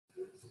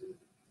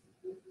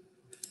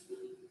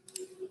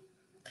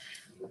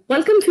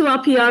Welcome to our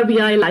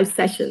PRBI live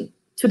session.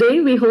 Today,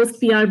 we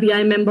host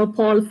PRBI member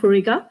Paul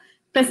Furiga,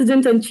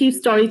 President and Chief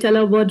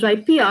Storyteller,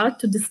 WordWrite PR,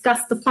 to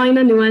discuss the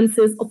finer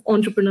nuances of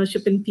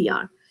entrepreneurship in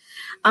PR.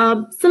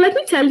 So let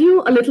me tell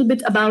you a little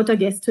bit about our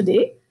guest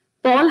today.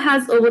 Paul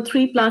has over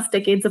 3+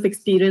 decades of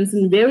experience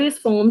in various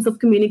forms of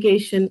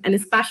communication and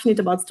is passionate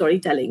about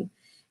storytelling.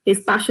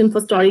 His passion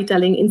for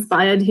storytelling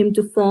inspired him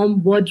to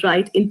form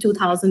WordWrite in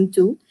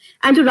 2002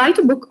 and to write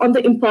a book on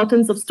the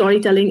importance of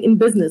storytelling in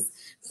business,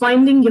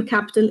 Finding Your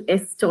Capital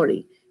S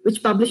Story,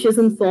 which publishes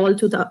in fall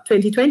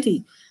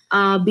 2020.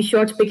 Be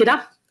sure to pick it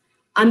up.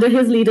 Under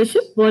his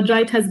leadership,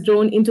 WordWrite has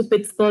grown into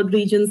Pittsburgh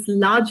region's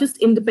largest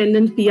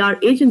independent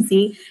PR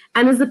agency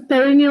and is a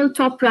perennial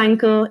top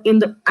ranker in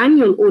the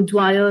annual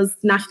O'Dwyer's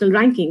national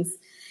rankings.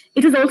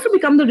 It has also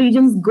become the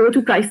region's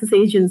go-to crisis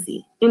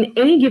agency. In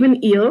any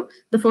given year,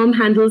 the firm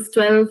handles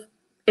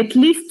at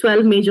least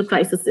 12 major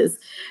crises.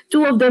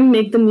 2 of them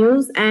make the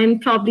news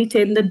and probably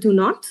 10 that do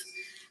not.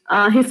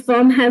 His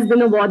firm has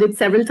been awarded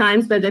several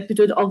times by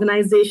reputed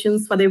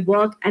organizations for their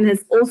work and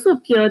has also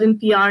appeared in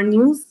PR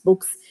news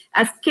books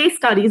as case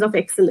studies of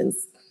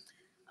excellence.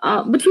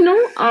 But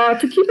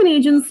to keep an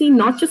agency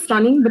not just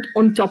running, but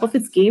on top of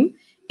its game,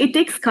 it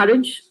takes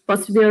courage,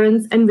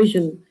 perseverance, and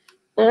vision.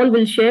 Paul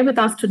will share with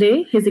us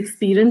today his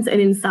experience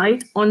and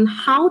insight on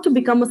how to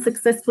become a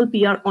successful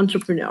PR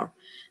entrepreneur.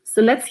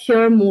 So let's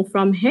hear more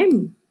from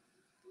him.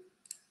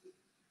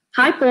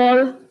 Hi,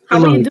 Paul.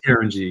 How are you doing?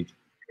 Karenji.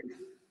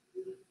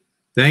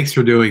 Thanks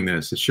for doing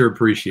this. I sure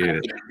appreciate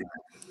it.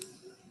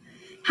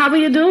 How are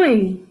you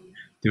doing?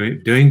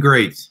 Doing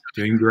great.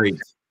 Doing great.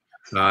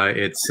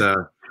 It's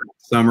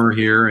summer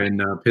here in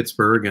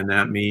Pittsburgh, and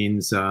that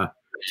means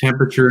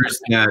temperatures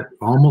that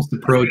almost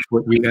approach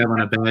what we have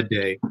on a bad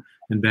day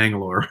in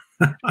Bangalore.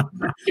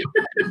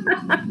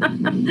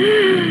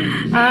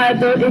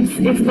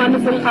 It's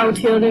wonderful out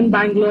here in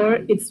Bangalore.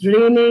 It's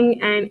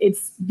raining and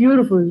it's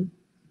beautiful.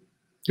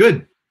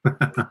 Good.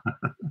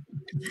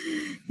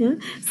 Yeah.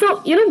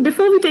 So,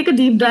 before we take a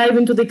deep dive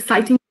into the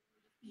exciting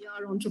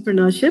PR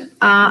entrepreneurship,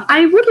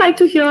 I would like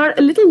to hear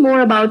a little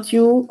more about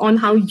you on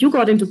how you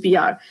got into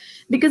PR,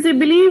 because I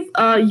believe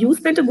you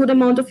spent a good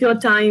amount of your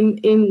time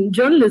in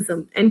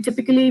journalism, and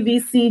typically we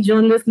see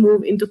journalists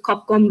move into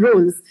corp-com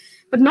roles,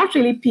 but not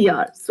really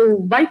PR. So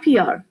why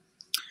PR?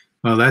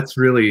 Well, that's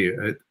really,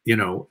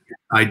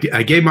 I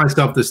gave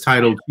myself this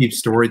title, Chief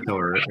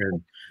Storyteller,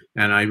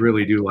 and I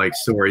really do like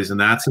stories, and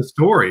that's a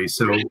story.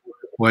 So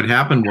what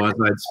happened was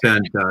I'd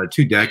spent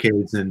 2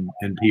 decades in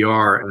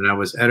PR, and I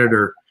was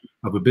editor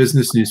of a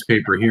business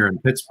newspaper here in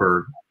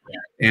Pittsburgh.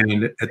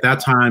 And at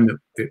that time,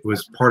 it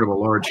was part of a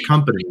large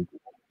company.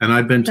 And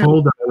I'd been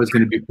told that I was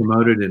going to be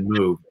promoted and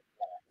moved.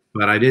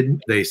 But I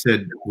didn't. They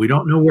said, we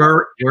don't know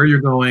where you're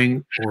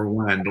going or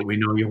when, but we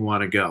know you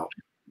want to go.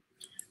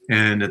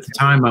 And at the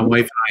time, my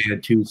wife and I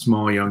had 2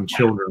 small young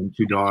children,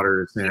 2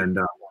 daughters, and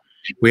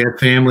we had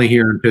family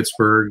here in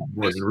Pittsburgh.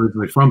 Wasn't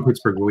originally from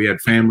Pittsburgh, but we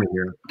had family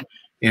here.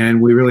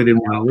 And we really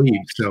didn't want to leave.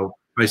 So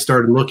I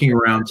started looking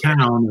around town,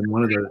 and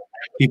one of the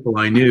people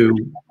I knew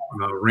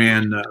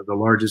ran the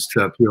largest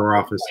PR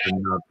office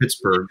in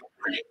Pittsburgh,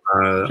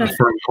 a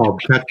firm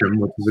called Petram,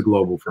 which is a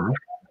global firm.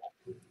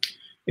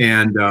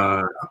 And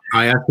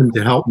I asked him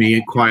to help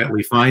me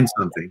quietly find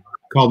something.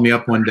 He called me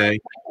up one day,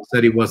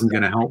 said he wasn't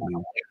going to help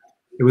me.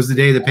 It was the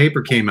day the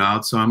paper came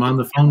out, so I'm on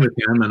the phone with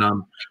him, and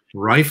I'm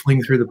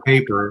rifling through the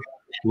paper,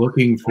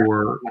 looking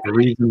for a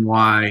reason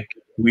why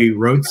we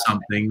wrote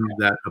something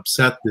that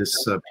upset this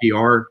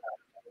PR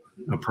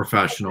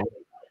professional.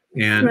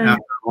 And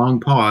after a long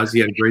pause, he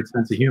had a great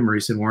sense of humor. He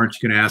said, "Why aren't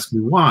you going to ask me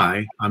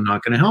why? I'm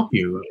not going to help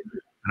you."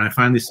 And I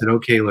finally said,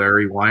 "Okay,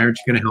 Larry, why aren't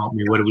you going to help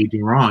me? What did we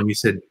do wrong?" He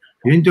said,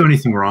 "You didn't do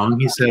anything wrong."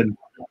 He said,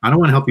 "I don't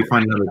want to help you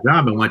find another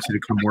job. I want you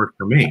to come work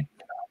for me."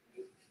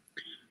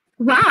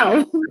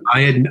 Wow.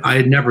 I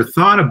had never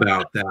thought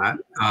about that.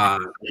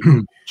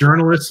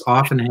 Journalists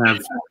often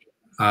have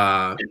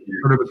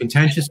sort of a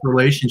contentious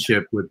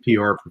relationship with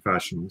PR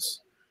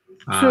professionals.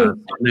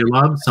 Some they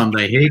love, some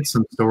they hate,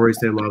 some stories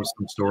they love,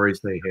 some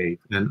stories they hate.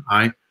 And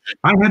I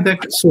had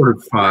that sort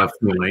of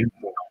feeling,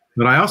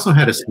 but I also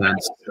had a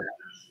sense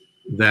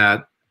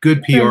that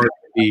good PR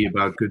can be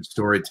about good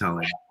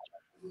storytelling.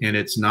 And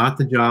it's not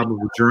the job of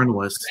a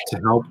journalist to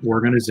help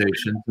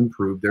organizations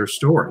improve their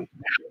story.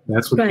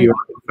 That's what PR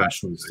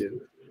professionals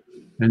do.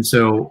 And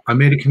so I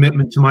made a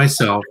commitment to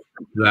myself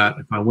that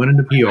if I went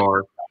into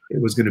PR, it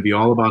was going to be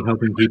all about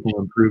helping people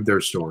improve their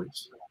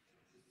stories.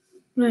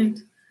 Right.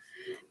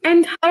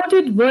 And how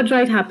did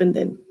WordWrite happen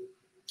then?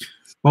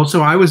 Well,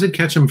 so I was at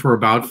Ketchum for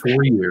about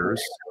 4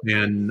 years,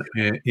 and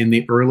in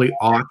the early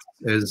aughts,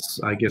 as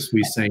I guess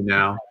we say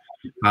now,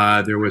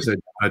 there was a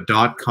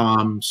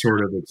dot-com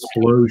sort of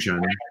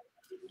explosion,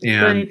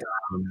 and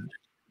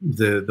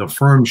the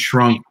firm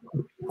shrunk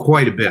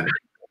quite a bit.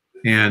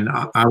 And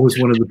I was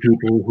one of the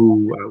people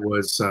who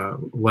was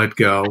let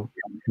go.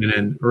 And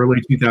in early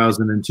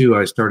 2002,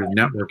 I started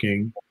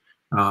networking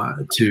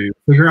to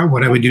figure out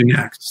what I would do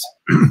next.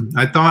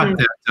 I thought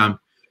that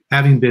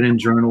having been in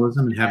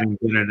journalism and having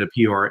been at a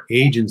PR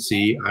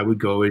agency, I would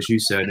go, as you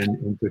said,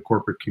 into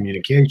corporate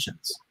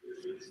communications.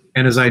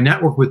 And as I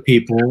networked with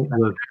people,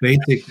 the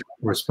basic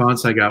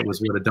response I got was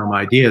what a dumb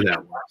idea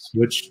that was,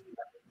 which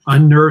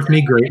unnerved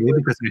me greatly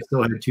because I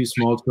still had 2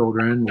 small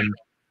children and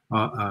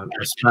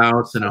a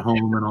spouse and a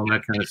home and all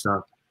that kind of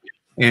stuff.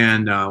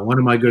 And one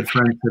of my good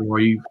friends said,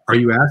 well, are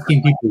you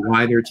asking people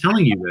why they're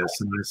telling you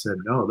this? And I said,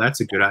 no,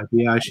 that's a good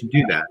idea. I should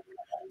do that.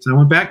 So I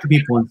went back to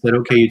people and said,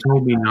 okay, you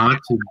told me not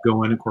to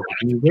go into corporate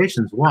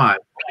communications. Why?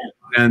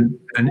 And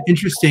an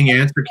interesting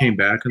answer came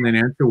back, and that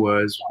answer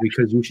was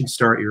because you should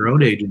start your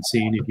own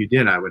agency, and if you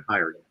did, I would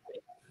hire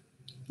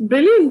you.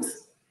 Brilliant.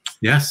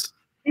 Yes.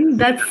 And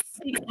that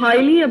speaks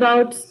highly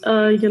about,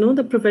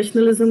 the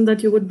professionalism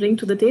that you would bring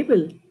to the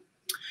table.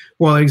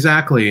 Well,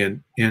 exactly.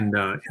 And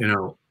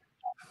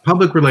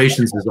public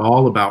relations is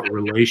all about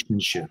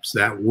relationships.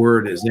 That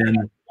word is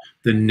in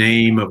the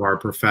name of our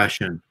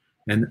profession.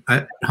 And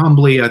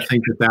humbly, I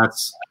think that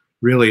that's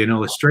really an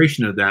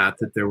illustration of that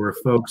there were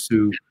folks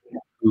who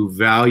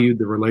valued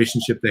the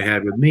relationship they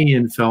had with me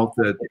and felt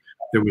that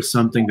there was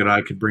something that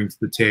I could bring to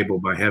the table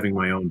by having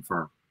my own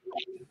firm.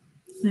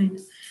 Right.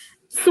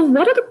 So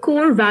what are the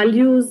core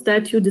values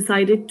that you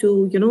decided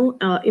to,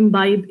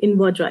 imbibe in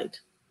WordWrite?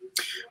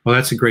 Well,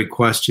 that's a great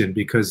question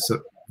because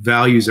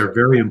values are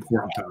very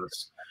important to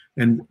us.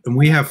 And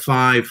we have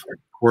 5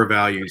 core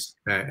values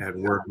at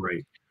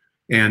WordWrite.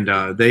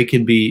 And they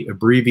can be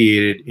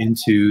abbreviated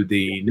into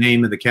the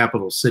name of the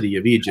capital city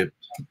of Egypt.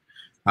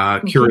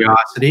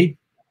 Curiosity,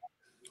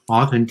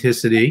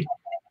 authenticity,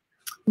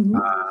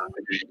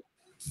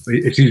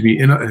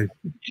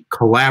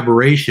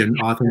 collaboration,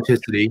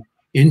 authenticity,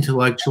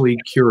 intellectually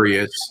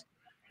curious,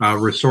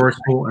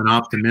 resourceful, and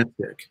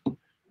optimistic.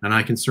 And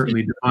I can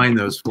certainly define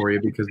those for you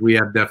because we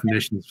have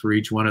definitions for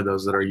each one of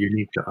those that are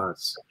unique to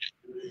us.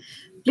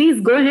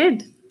 Please go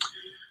ahead.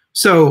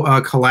 So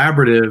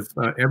collaborative,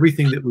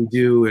 everything that we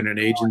do in an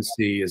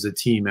agency is a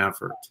team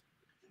effort.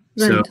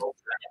 Right. So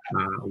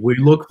we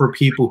look for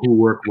people who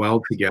work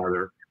well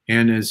together.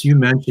 And as you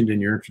mentioned in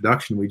your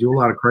introduction, we do a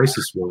lot of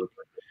crisis work.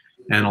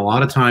 And a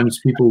lot of times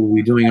people will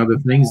be doing other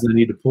things that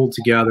need to pull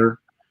together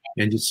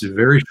in just a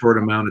very short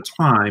amount of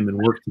time and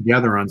work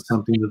together on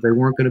something that they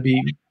weren't going to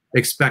be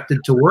expected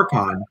to work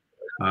on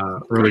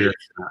earlier.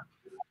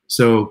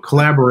 So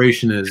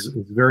collaboration is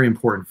very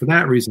important for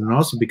that reason, and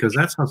also because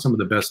that's how some of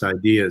the best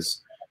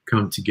ideas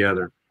come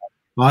together.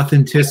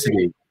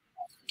 Authenticity.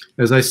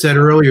 As I said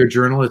earlier,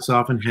 journalists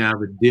often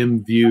have a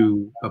dim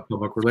view of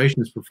public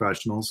relations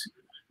professionals.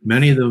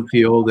 Many of them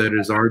feel that it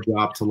is our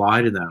job to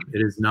lie to them.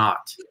 It is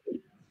not.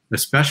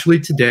 Especially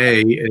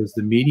today, as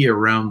the media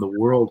around the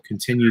world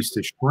continues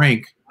to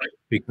shrink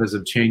because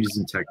of changes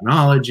in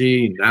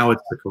technology, now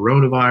it's the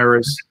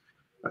coronavirus.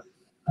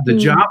 The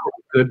job of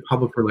a good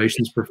public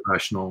relations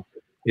professional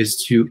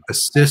is to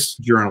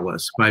assist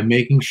journalists by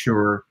making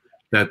sure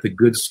that the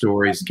good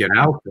stories get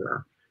out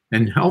there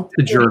and help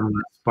the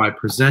journalists by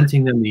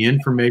presenting them the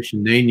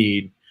information they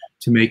need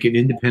to make an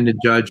independent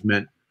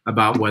judgment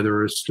about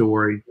whether a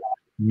story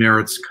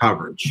merits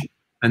coverage.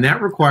 And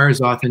that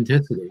requires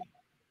authenticity.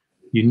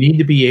 You need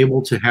to be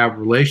able to have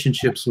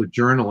relationships with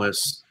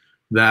journalists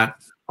that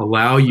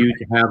allow you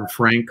to have a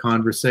frank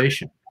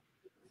conversation.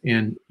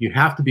 And you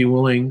have to be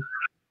willing,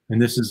 and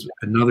this is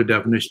another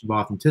definition of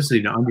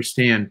authenticity, to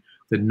understand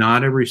that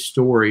not every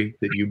story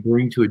that you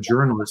bring to a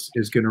journalist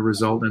is going to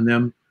result in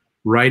them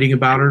writing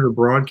about it or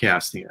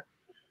broadcasting it.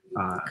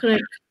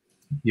 Correct.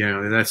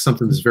 That's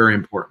something that's very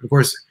important. Of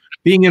course,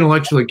 being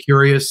intellectually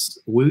curious,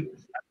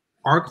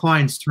 our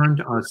clients turn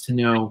to us to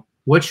know,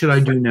 what should I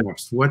do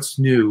next? What's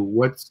new?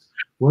 What's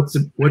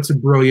a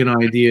brilliant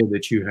idea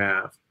that you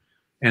have?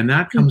 And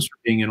that comes from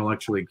being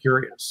intellectually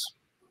curious.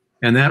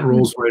 And that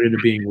rolls right into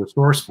being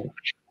resourceful,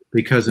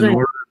 because in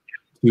order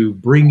to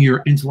bring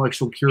your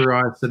intellectual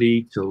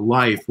curiosity to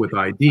life with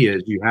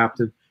ideas, you have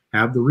to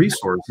have the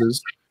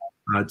resources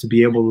to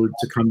be able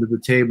to come to the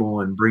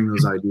table and bring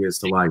those ideas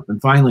to life.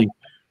 And finally,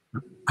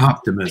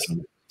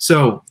 optimism.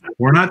 So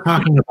we're not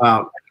talking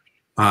about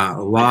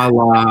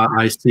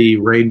I see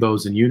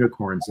rainbows and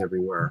unicorns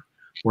everywhere.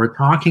 We're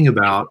talking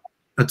about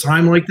a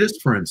time like this,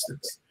 for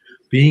instance,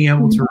 being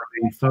able to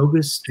remain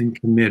focused and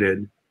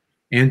committed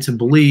and to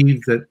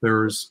believe that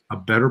there's a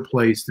better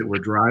place that we're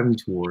driving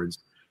towards,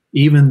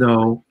 even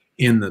though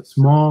in the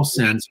small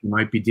sense, you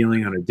might be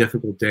dealing on a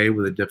difficult day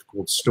with a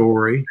difficult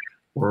story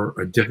or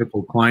a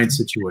difficult client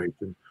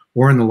situation,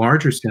 or in the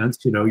larger sense,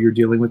 you're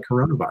dealing with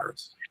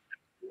coronavirus.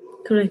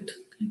 Correct.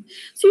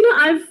 So,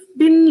 I've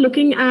been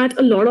looking at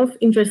a lot of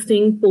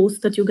interesting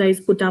posts that you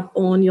guys put up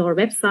on your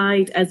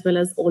website as well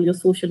as all your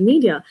social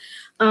media.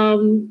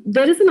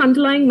 There is an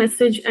underlying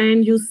message,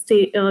 and you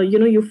say,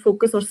 you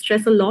focus or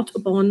stress a lot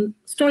upon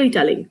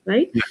storytelling,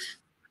 right? Yes.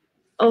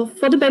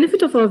 For the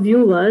benefit of our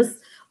viewers,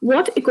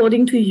 what,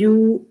 according to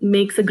you,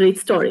 makes a great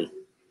story?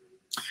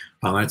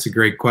 Well, that's a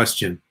great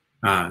question.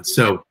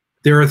 So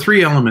there are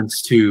 3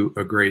 elements to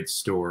a great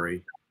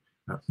story.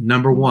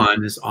 Number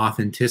 1 is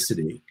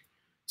authenticity.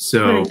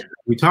 So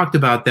we talked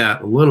about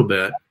that a little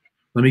bit.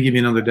 Let me give you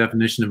another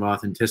definition of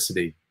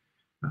authenticity.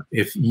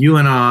 If you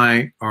and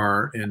I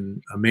are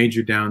in a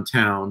major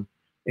downtown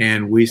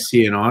and we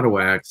see an auto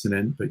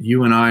accident, but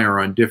you and I are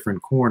on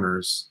different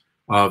corners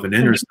of an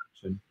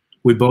intersection,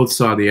 we both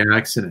saw the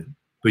accident,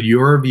 but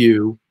your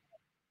view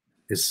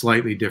is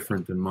slightly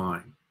different than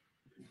mine.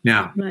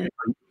 Now,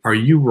 are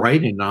you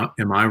right and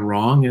am I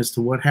wrong as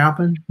to what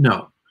happened?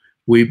 No.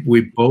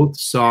 We both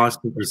saw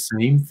the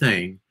same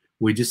thing.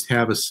 We just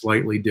have a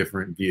slightly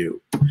different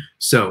view.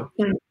 So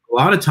a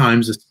lot of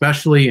times,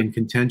 especially in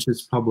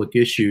contentious public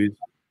issues,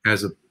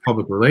 as a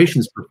public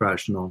relations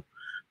professional,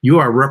 you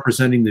are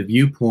representing the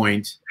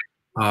viewpoint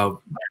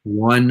of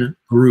one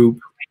group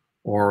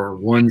or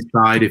one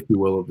side, if you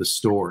will, of the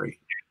story.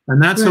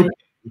 And that's okay.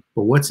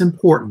 But what's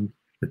important,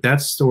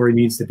 that story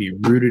needs to be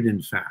rooted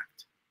in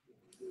fact.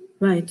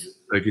 Right.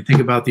 So if you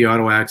think about the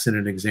auto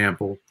accident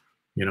example,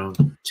 you know,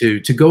 to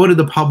go into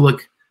the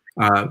public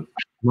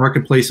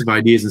marketplace of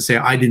ideas and say,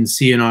 I didn't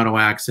see an auto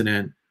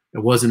accident, it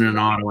wasn't an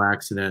auto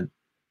accident,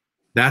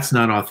 that's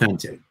not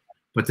authentic.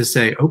 But to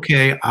say,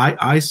 okay,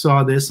 I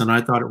saw this and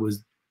I thought it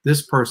was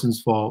this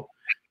person's fault,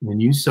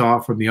 and you saw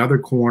from the other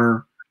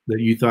corner that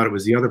you thought it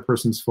was the other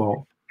person's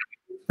fault,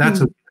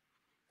 that's okay.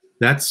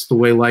 That's the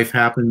way life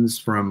happens,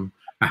 from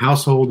a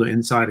household to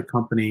inside a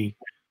company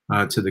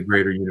to the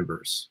greater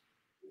universe.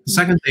 The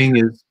second thing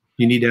is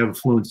you need to have a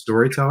fluent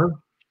storyteller.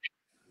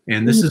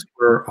 And this is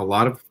where a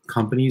lot of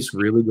companies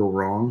really go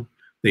wrong.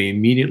 They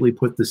immediately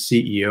put the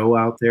CEO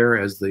out there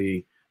as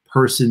the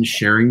person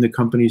sharing the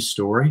company's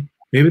story.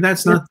 Maybe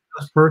that's not the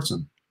best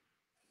person.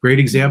 Great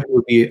example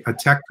would be a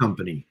tech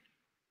company.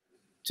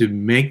 To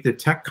make the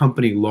tech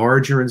company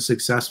larger and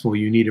successful,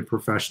 you need a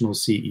professional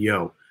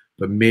CEO.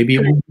 But maybe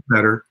it would be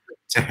better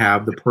to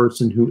have the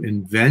person who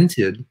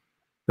invented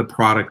the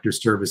product or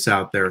service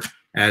out there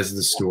as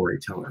the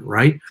storyteller,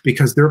 right?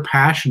 Because they're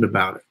passionate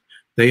about it.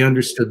 They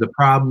understood the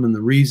problem and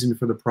the reason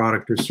for the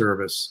product or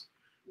service.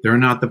 They're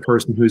not the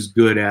person who's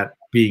good at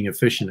being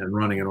efficient and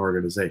running an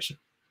organization.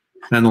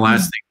 And the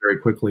last thing very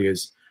quickly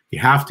is you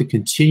have to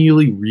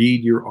continually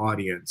read your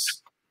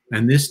audience.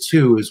 And this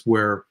too is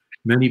where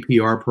many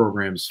PR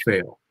programs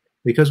fail.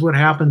 Because what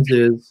happens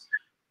is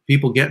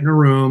people get in a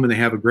room and they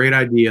have a great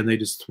idea and they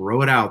just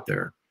throw it out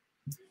there.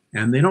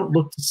 And they don't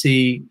look to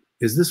see,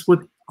 is this what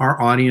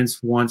our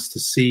audience wants to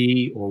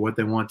see or what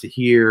they want to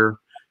hear?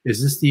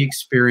 Is this the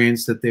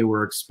experience that they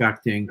were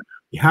expecting?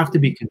 You have to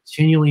be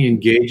continually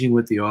engaging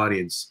with the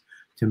audience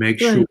to make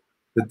sure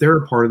that they're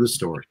a part of the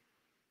story.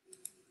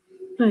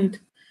 Right.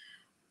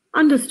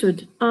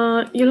 Understood.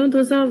 You know,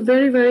 those are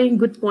very, very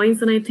good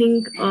points. And I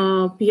think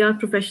PR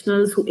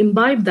professionals who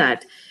imbibe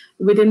that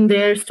within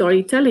their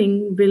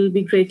storytelling will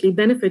be greatly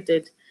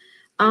benefited.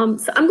 So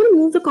I'm going to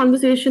move the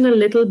conversation a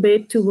little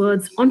bit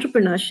towards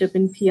entrepreneurship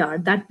in PR,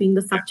 that being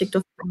the subject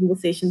of the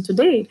conversation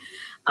today.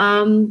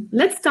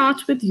 Let's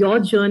start with your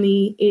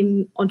journey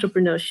in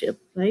entrepreneurship,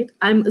 right?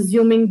 I'm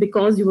assuming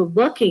because you were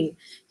working,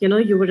 you know,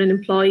 you were an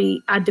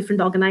employee at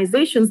different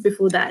organizations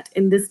before that,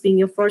 and this being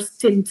your first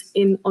stint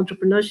in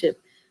entrepreneurship.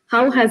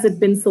 How has it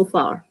been so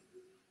far?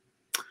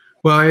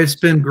 Well, it's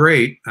been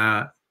great.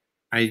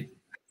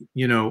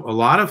 You know, a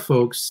lot of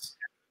folks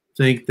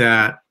think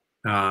that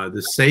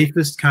the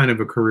safest kind of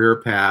a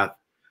career path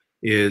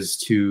is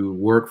to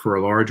work for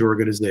a large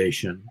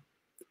organization,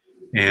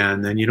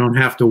 and then you don't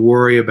have to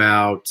worry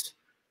about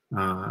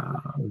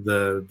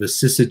the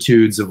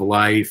vicissitudes of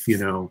life, you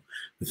know,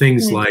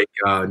 things like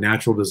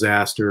natural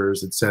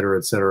disasters, et cetera,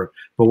 et cetera.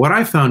 But what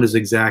I found is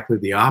exactly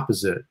the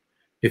opposite.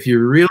 If you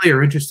really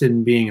are interested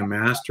in being a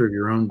master of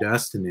your own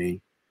destiny,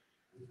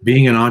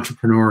 being an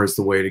entrepreneur is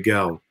the way to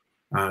go.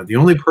 The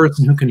only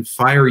person who can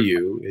fire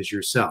you is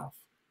yourself.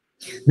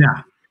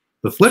 Now,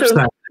 the flip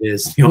side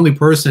is the only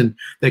person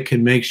that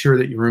can make sure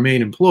that you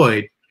remain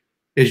employed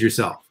is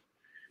yourself.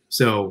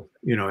 So,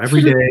 you know,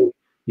 every day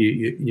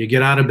you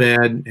get out of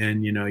bed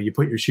and, you know, you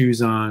put your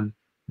shoes on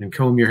and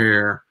comb your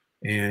hair,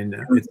 and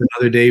it's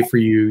another day for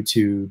you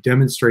to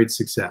demonstrate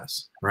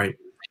success, right?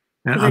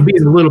 And I'm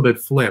being a little bit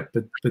flip,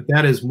 but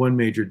that is one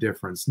major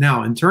difference.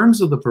 Now, in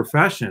terms of the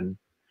profession,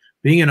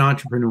 being an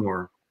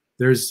entrepreneur,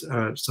 there's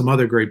some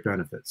other great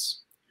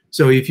benefits.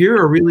 So if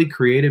you're a really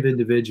creative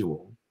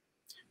individual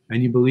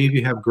and you believe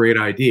you have great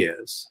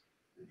ideas,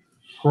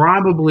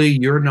 probably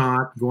you're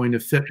not going to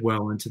fit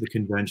well into the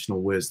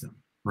conventional wisdom,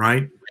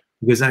 right?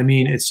 Because, I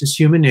mean, it's just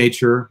human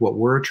nature. What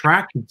we're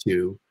attracted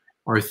to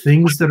are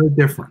things that are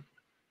different.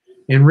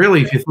 And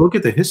really, if you look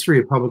at the history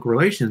of public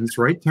relations,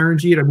 right,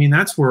 Taranjeet, I mean,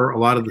 that's where a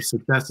lot of the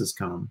successes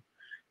come,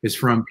 is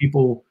from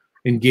people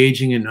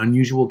engaging in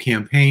unusual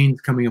campaigns,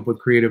 coming up with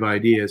creative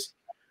ideas.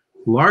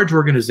 Large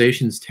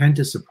organizations tend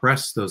to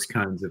suppress those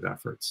kinds of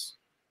efforts.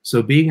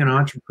 So being an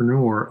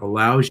entrepreneur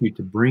allows you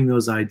to bring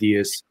those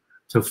ideas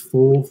to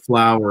full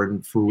flower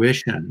and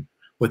fruition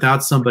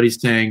without somebody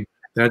saying,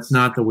 that's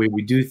not the way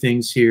we do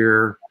things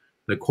here,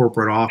 the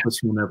corporate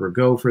office will never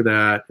go for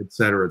that, et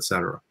cetera, et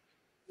cetera.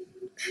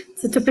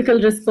 It's a typical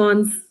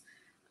response.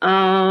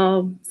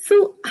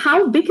 So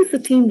how big is the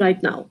team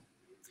right now?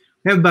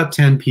 We have about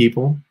 10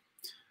 people,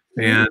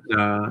 and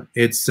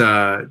it's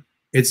a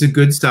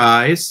good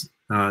size.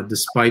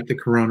 despite the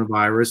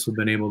coronavirus. We've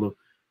been able to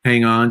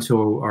hang on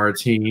to our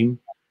team.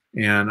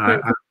 And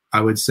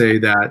I would say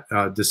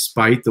that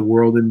despite the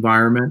world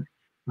environment,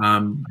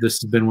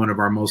 this has been one of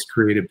our most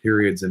creative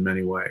periods in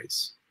many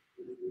ways.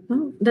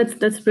 Oh,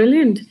 that's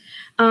brilliant.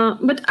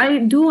 But I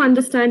do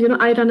understand,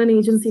 I run an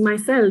agency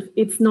myself.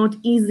 It's not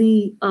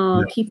easy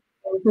keeping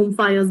home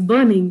fires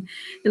burning,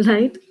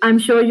 right? I'm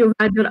sure you've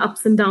had your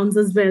ups and downs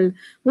as well.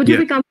 Would you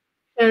be comfortable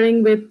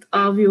sharing with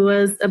our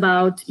viewers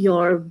about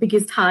your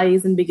biggest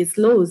highs and biggest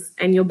lows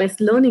and your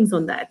best learnings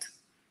on that?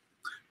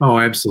 Oh,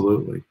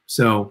 absolutely.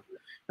 So,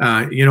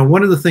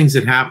 one of the things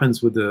that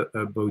happens with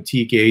a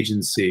boutique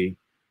agency,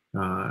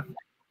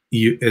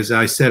 as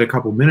I said a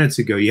couple minutes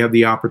ago, you have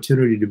the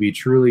opportunity to be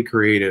truly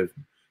creative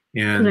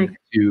and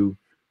to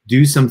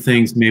do some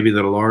things maybe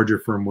that a larger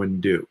firm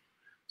wouldn't do.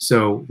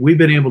 So we've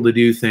been able to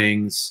do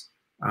things,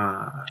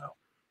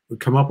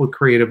 come up with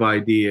creative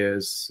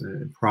ideas,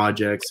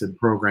 projects, and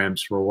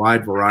programs for a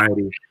wide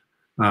variety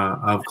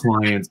of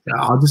clients.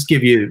 I'll just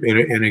give you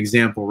an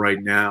example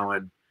right now.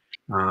 And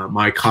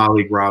my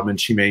colleague, Robin,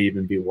 she may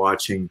even be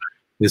watching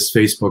this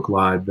Facebook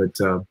Live, but,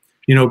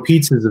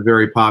 pizza is a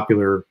very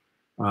popular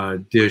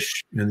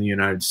dish in the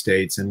United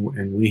States.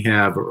 And we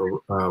have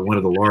one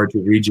of the larger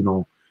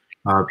regional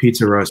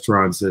pizza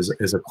restaurants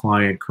as a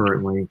client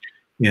currently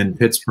in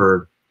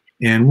Pittsburgh.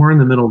 And we're in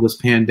the middle of this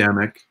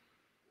pandemic,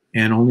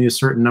 and only a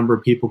certain number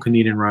of people can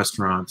eat in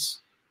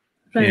restaurants.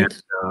 Right.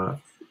 And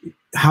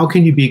how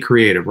can you be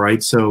creative,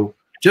 right? So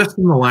just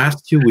in the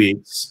last 2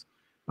 weeks,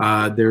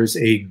 there's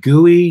a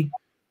gooey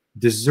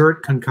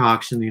dessert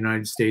concoction in the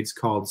United States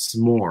called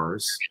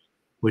s'mores,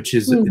 which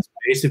is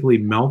basically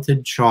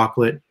melted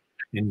chocolate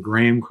and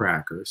graham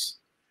crackers.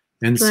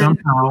 And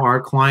somehow our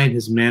client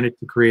has managed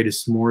to create a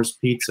s'mores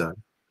pizza.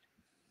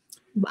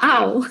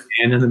 Wow.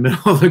 And in the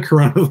middle of the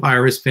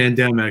coronavirus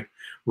pandemic,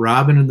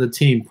 Robin and the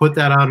team put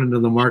that out into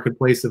the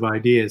marketplace of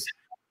ideas.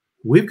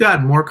 We've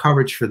got more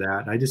coverage for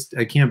that.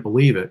 I can't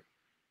believe it.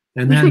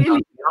 And then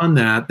beyond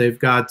that, they've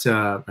got,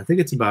 I think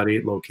it's about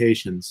 8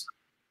 locations.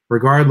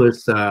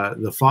 Regardless,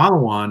 the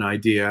follow-on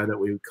idea that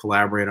we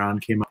collaborated on,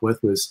 came up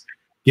with, was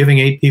giving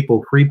 8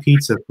 people free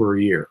pizza for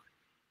a year.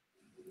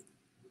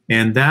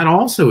 And that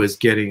also is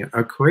getting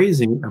a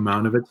crazy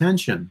amount of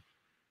attention.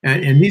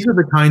 And these are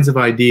the kinds of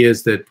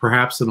ideas that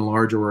perhaps in a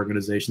larger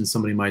organization,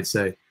 somebody might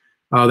say,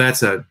 oh,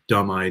 that's a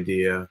dumb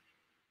idea.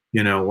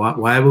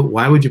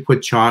 Why would you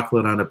put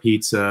chocolate on a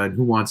pizza, and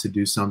who wants to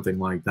do something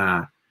like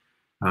that?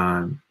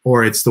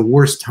 Or it's the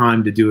worst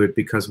time to do it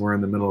because we're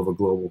in the middle of a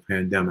global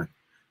pandemic.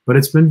 But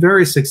it's been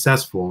very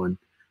successful. And,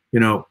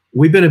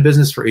 we've been in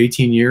business for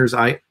 18 years.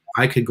 I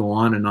could go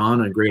on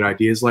and great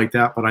ideas like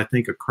that, but I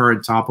think a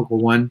current topical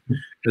one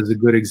is a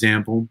good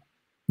example.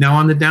 Now,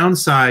 on the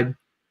downside,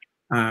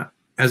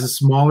 as a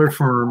smaller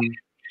firm,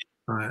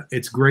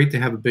 it's great to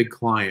have a big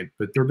client,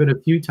 but there have been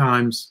a few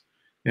times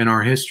in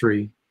our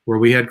history where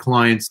we had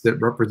clients that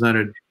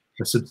represented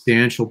a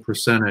substantial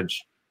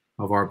percentage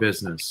of our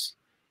business.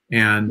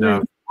 And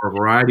for a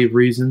variety of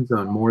reasons,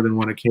 on more than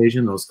one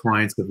occasion, those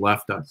clients have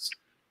left us.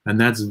 And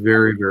that's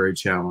very, very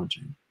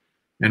challenging.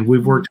 And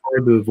we've worked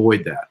hard to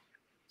avoid that.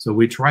 So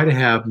we try to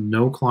have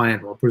no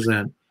client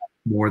represent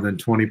more than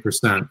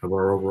 20% of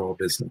our overall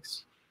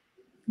business.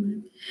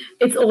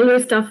 It's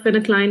always tough when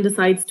a client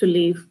decides to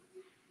leave.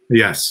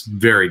 Yes,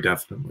 very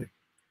definitely.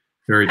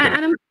 Very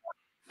definitely. And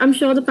I'm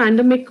sure the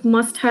pandemic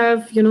must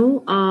have,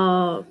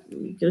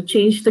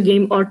 changed the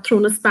game or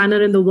thrown a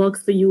spanner in the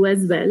works for you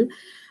as well.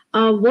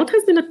 What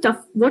has been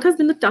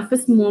the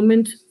toughest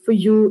moment for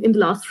you in the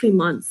last 3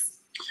 months?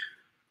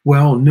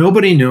 Well,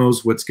 nobody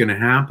knows what's going to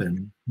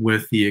happen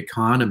with the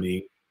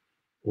economy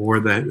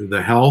or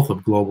the health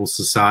of global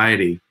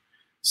society.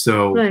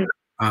 So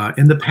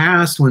in the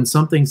past, when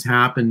something's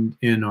happened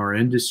in our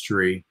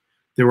industry,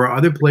 there were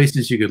other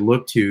places you could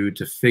look to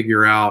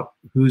figure out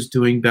who's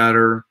doing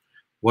better,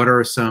 what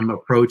are some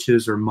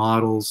approaches or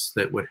models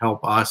that would help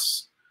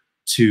us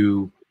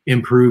to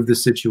improve the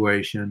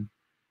situation.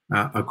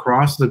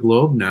 Across the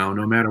globe now,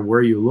 no matter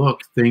where you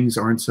look, things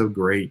aren't so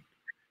great.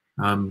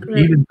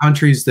 Even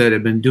countries that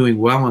have been doing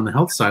well on the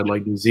health side,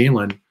 like New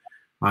Zealand,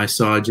 I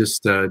saw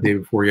just day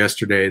before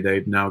yesterday,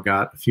 they've now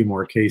got a few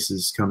more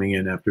cases coming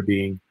in after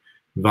being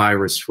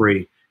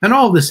virus-free. And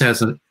all of this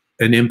has an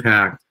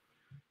impact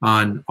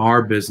on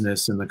our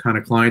business and the kind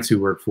of clients we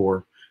work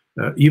for.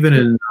 Even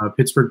in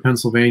Pittsburgh,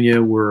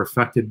 Pennsylvania, we're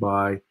affected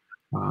by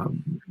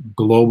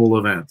global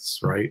events,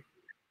 right?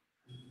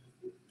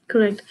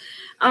 Correct.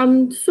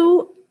 Has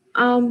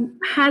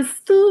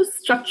the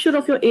structure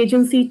of your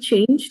agency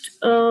changed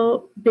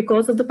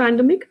because of the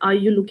pandemic? Are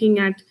you looking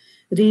at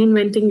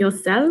reinventing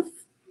yourself?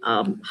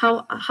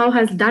 How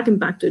has that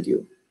impacted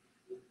you?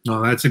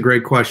 Oh, that's a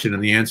great question,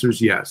 and the answer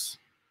is yes.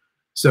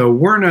 So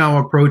we're now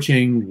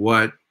approaching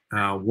what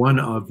one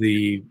of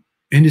the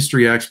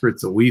industry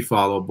experts that we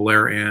follow,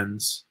 Blair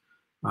Enns,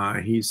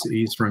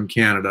 he's from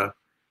Canada,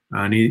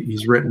 and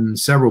he's written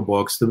several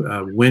books,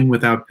 Win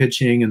Without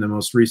Pitching, and the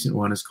most recent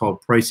one is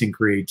called Pricing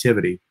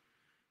Creativity.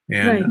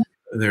 And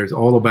there's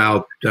all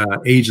about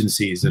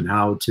agencies and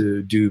how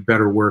to do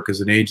better work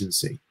as an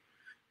agency.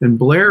 And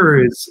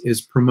Blair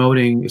is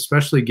promoting,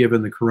 especially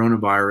given the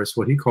coronavirus,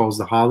 what he calls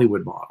the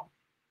Hollywood model.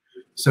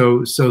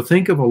 So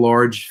think of a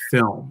large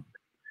film.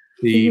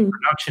 The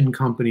production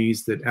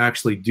companies that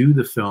actually do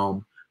the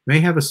film may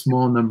have a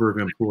small number of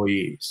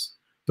employees,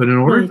 but in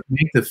order to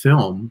make the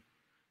film,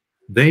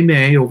 they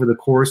may, over the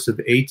course of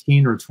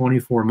 18 or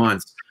 24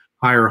 months,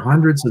 hire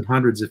hundreds and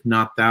hundreds, if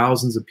not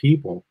thousands of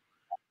people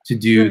to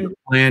do the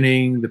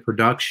planning, the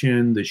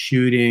production, the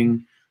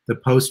shooting, the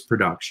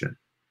post-production.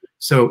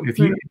 So if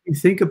you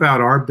think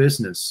about our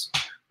business,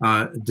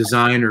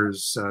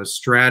 designers,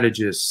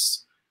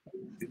 strategists,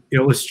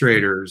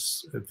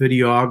 illustrators,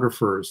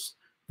 videographers,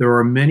 there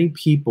are many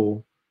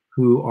people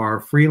who are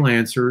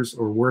freelancers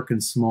or work in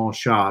small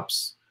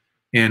shops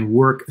and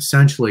work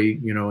essentially,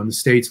 you know, in the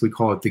States we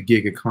call it the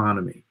gig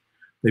economy.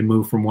 They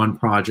move from one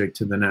project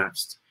to the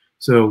next.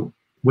 So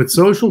with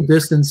social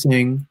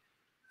distancing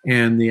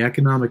and the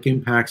economic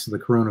impacts of the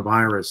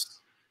coronavirus,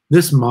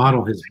 this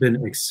model has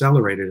been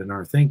accelerated in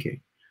our thinking.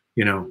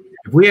 You know,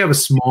 if we have a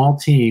small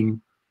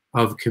team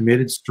of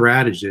committed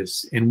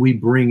strategists and we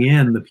bring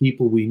in the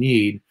people we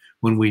need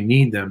when we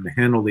need them to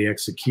handle the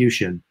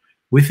execution,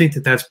 we think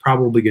that that's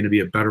probably going to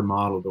be a better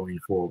model going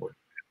forward.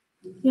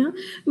 Yeah,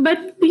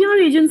 but PR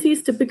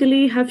agencies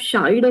typically have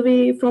shied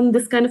away from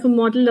this kind of a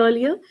model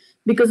earlier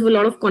because of a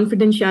lot of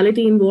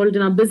confidentiality involved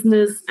in our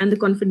business and the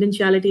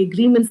confidentiality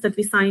agreements that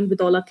we signed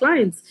with all our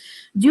clients.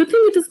 Do you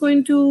think it is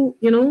going to,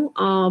 you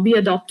know, be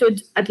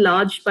adopted at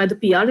large by the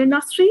PR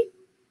industry?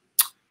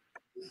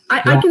 I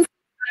can see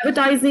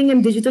advertising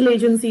and digital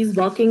agencies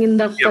working in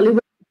the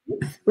Hollywood,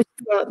 which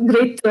is a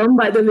great term,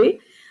 by the way.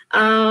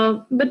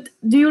 But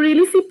do you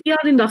really see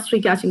PR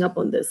industry catching up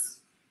on this?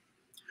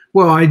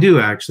 Well, I do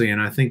actually,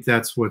 and I think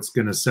that's what's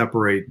going to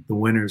separate the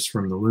winners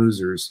from the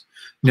losers.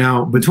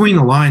 Now, between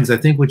the lines, I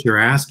think what you're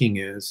asking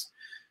is,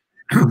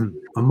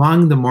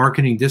 among the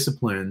marketing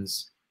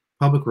disciplines,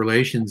 public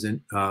relations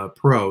and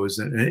pros,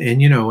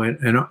 and you know,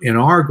 in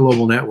our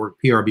global network,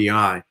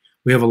 PRBI,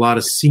 we have a lot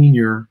of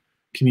senior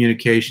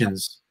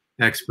communications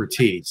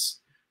expertise.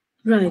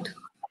 Right.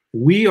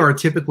 We are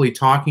typically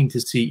talking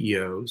to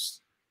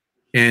CEOs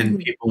and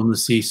people in the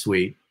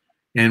C-suite,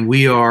 and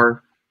we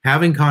are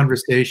having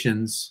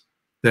conversations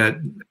that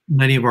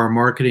many of our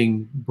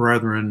marketing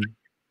brethren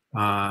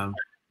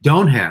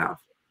don't have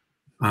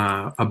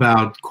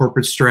about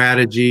corporate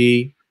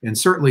strategy. And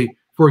certainly,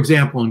 for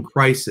example, in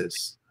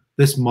crisis,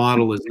 this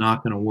model is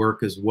not going to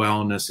work as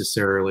well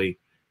necessarily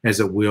as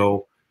it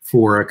will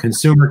for a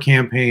consumer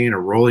campaign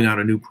or rolling out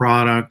a new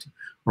product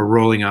or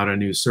rolling out a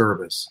new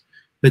service.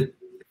 But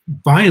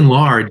by and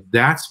large,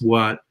 that's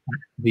what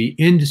the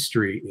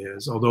industry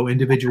is, although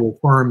individual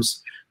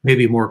firms may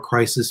be more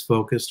crisis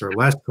focused or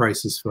less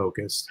crisis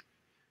focused.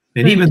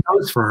 And even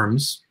those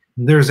firms,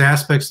 there's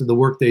aspects of the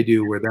work they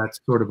do where that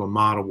sort of a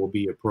model will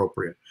be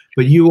appropriate.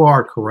 But you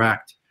are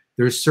correct.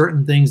 There's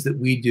certain things that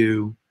we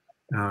do,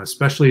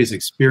 especially as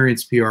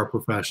experienced PR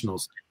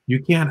professionals,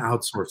 you can't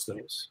outsource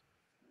those.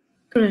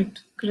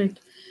 Correct,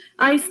 correct.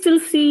 I still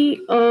see,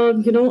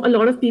 you know, a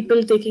lot of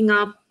people taking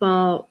up,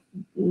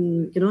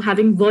 you know,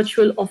 having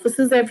virtual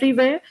offices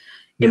everywhere,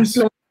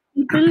 employing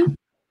people,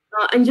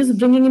 and just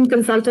bringing in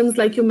consultants,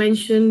 like you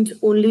mentioned,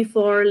 only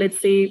for, let's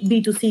say,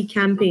 B2C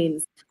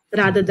campaigns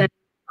rather than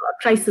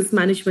crisis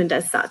management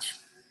as such.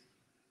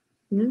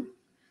 Yeah.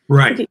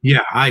 Right. Okay.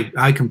 Yeah,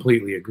 I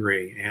completely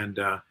agree. And,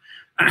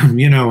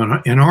 you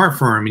know, in our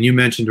firm, and you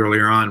mentioned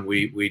earlier on,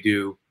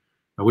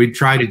 we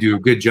try to do a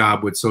good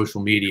job with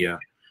social media.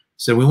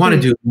 So we want to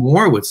do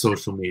more with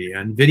social media,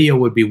 and video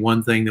would be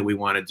one thing that we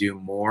want to do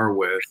more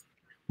with.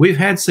 We've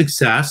had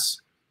success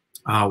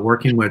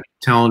working with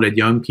talented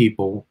young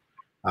people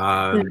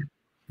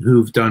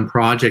who've done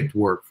project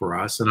work for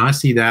us. And I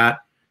see that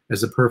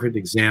as a perfect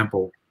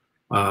example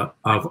of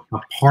a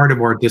part of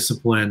our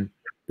discipline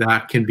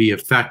that can be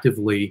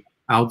effectively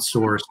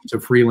outsourced to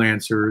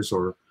freelancers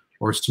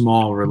or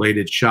small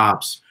related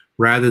shops,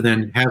 rather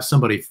than have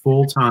somebody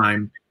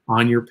full-time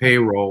on your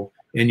payroll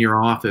in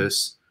your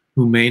office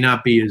who may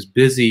not be as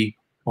busy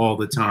all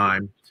the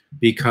time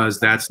because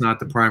that's not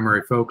the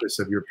primary focus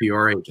of your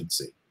PR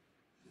agency.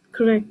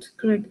 Correct,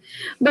 correct.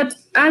 But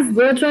as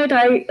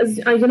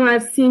WordWrite, you know,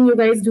 I've seen you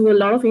guys do a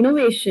lot of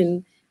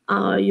innovation.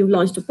 You've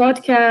launched a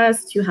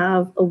podcast, you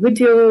have a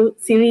video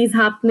series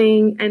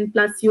happening, and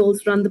plus you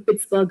also run the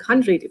Pittsburgh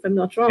 100, if I'm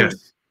not wrong.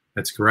 Yes,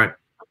 that's correct.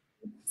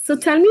 So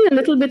tell me a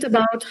little bit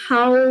about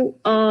how,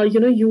 you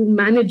know, you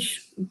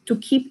manage to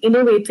keep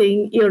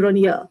innovating year on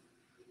year.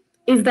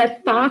 Is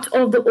that part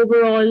of the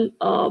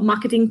overall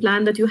marketing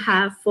plan that you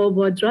have for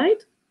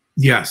WordWrite?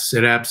 Yes,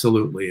 it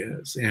absolutely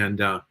is. And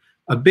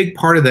a big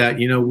part of that,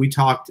 you know, we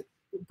talked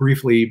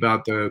briefly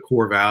about the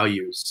core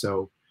values.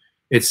 So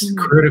it's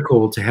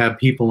critical to have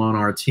people on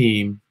our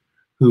team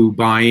who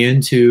buy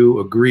into,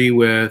 agree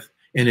with,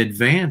 and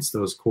advance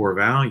those core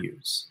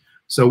values.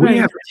 So we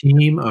have a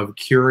team of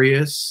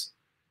curious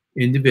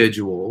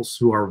individuals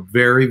who are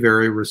very,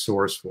 very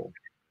resourceful.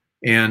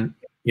 And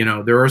you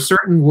know, there are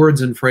certain words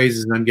and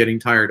phrases I'm getting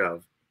tired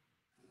of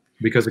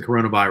because of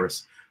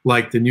coronavirus,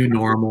 like the new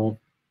normal,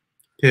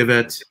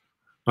 pivot,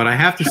 But I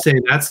have to say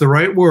that's the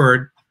right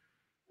word.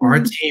 Our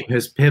Mhm. team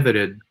has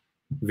pivoted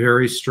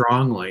very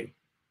strongly.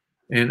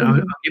 And I'll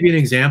Mhm. give you an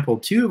example.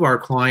 2 of our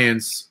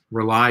clients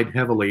relied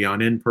heavily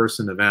on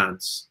in-person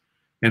events,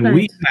 and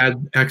we Right.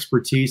 had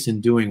expertise in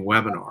doing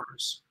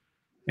webinars.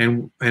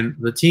 And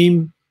the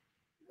team,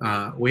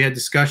 we had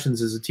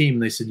discussions as a team.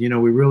 They said,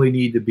 we really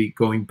need to be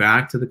going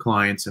back to the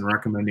clients and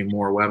recommending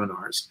more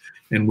webinars.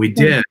 And we Right.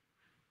 did.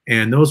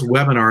 And those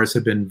webinars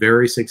have been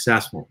very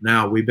successful.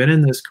 Now, we've been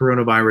in this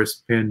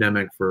coronavirus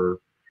pandemic for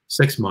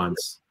 6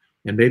 months,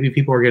 and maybe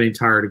people are getting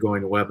tired of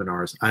going to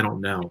webinars. I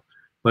don't know.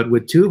 But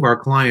with 2 of our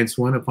clients,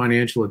 one a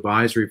financial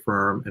advisory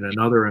firm and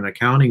another an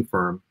accounting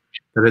firm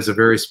that has a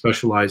very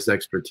specialized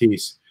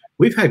expertise,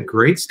 we've had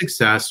great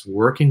success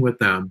working with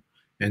them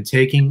and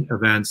taking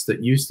events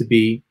that used to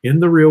be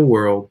in the real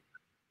world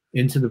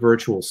into the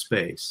virtual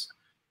space.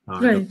 The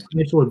Right.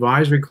 financial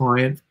advisory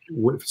client,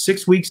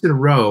 6 weeks in a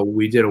row,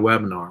 we did a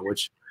webinar,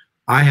 which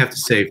I have to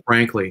say,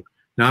 frankly,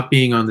 not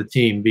being on the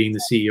team, being the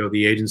CEO of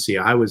the agency,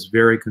 I was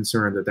very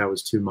concerned that that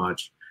was too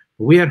much.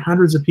 But we had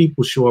hundreds of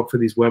people show up for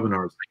these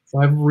webinars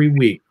every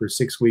week for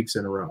 6 weeks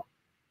in a row.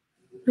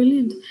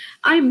 Brilliant.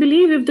 I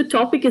believe if the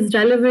topic is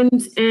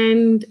relevant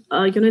and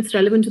it's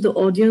relevant to the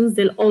audience,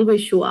 they'll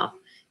always show up.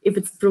 If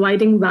it's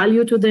providing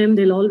value to them,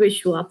 they'll always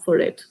show up for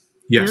it.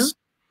 Yeah. Yes,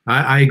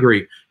 I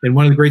agree. And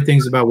one of the great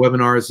things about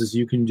webinars is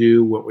you can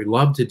do what we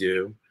love to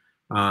do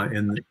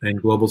in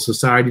global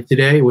society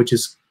today, which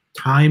is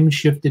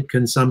time-shifted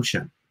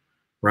consumption,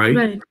 right?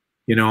 Right.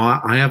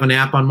 I have an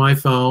app on my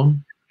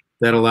phone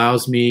that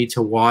allows me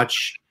to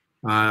watch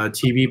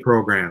TV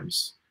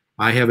programs.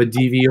 I have a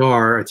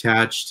DVR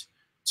attached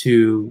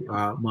to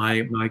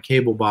my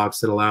cable box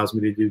that allows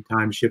me to do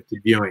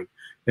time-shifted viewing.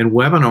 And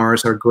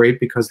webinars are great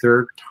because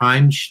they're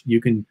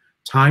you can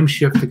time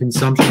shift the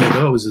consumption of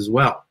those as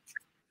well.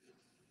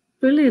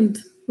 Brilliant.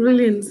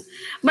 Brilliant.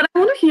 But I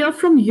want to hear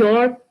from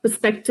your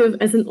perspective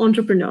as an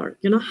entrepreneur.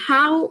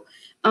 How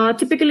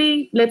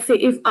typically, let's say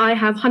if I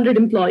have 100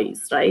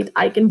 employees, right,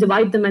 I can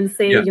divide them and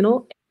say, Yeah. every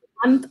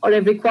month or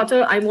every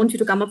quarter, I want you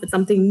to come up with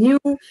something new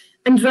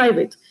and drive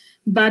it.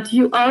 But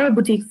you are a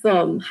boutique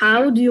firm.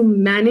 How do you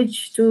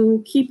manage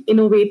to keep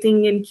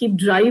innovating and keep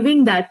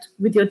driving that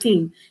with your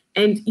team?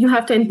 And you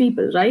have 10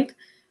 people, right?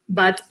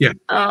 But Yeah.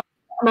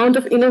 Amount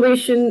of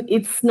innovation,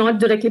 it's not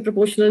directly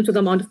proportional to the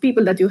amount of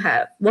people that you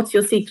have. What's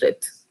your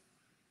secret?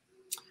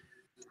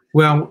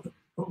 Well,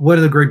 one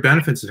of the great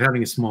benefits of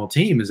having a small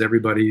team is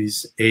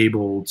everybody's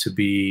able to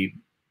be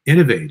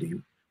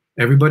innovating.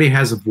 Everybody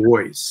has a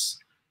voice.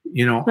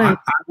 Right.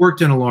 I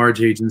worked in a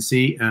large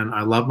agency, and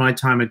I loved my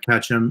time at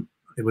Ketchum.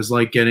 It was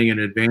like getting an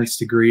advanced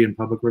degree in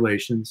public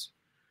relations.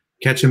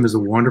 Ketchum is a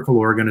wonderful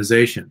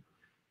organization.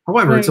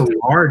 However, it's a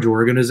large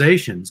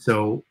organization,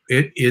 so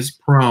it is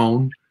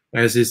prone,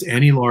 as is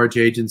any large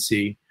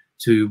agency,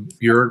 to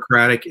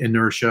bureaucratic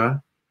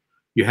inertia.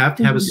 You have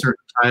to have a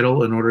certain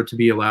title in order to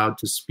be allowed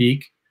to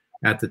speak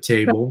at the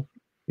table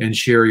and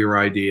share your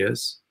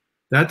ideas.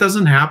 That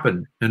doesn't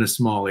happen in a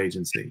small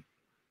agency.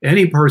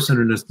 Any person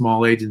in a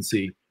small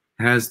agency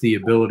has the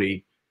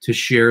ability to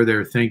share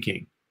their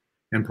thinking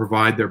and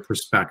provide their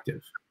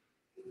perspective.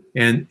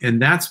 And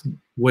that's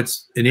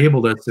what's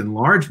enabled us in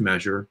large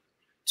measure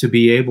to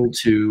be able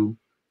to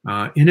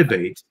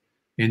innovate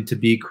and to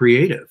be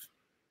creative.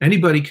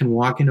 Anybody can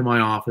walk into my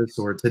office,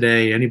 or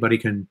today anybody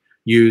can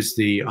use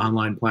the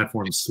online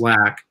platform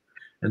Slack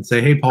and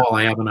say, hey, Paul,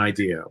 I have an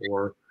idea.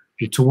 Or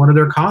to one of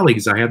their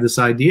colleagues, I have this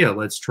idea,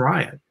 let's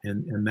try it.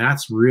 And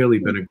that's really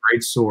been a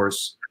great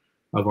source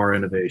of our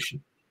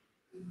innovation.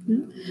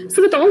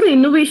 So with all the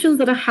innovations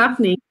that are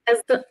happening,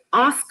 has the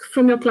ask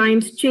from your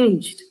clients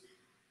changed?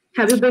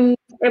 Have you been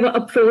ever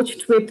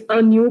approached with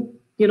a new,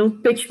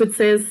 pitch which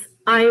says,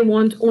 I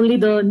want only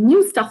the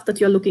new stuff that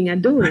you're looking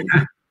at doing,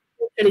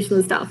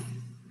 traditional stuff?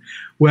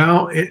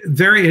 Well,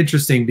 very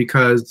interesting,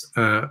 because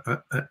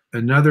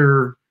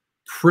another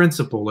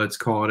principle, let's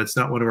call it, it's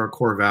not one of our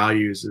core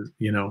values, is,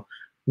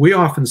 we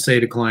often say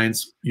to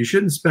clients, you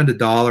shouldn't spend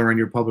 $1 on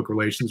your public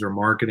relations or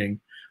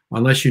marketing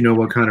unless you know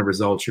what kind of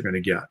results you're going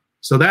to get.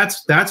 So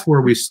that's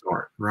where we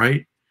start,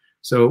 right?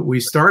 So we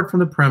start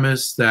from the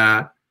premise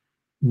that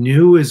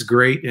new is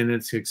great and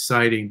it's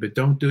exciting, but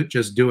don't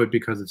just do it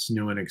because it's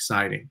new and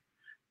exciting.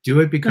 Do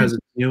it because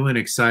it's new and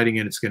exciting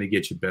and it's going to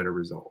get you better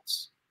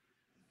results.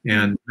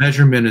 And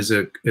measurement is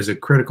a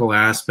critical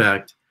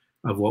aspect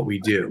of what we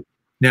do.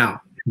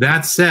 Now,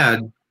 that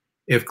said,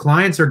 if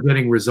clients are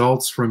getting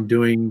results from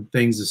doing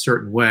things a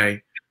certain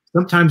way,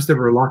 sometimes they're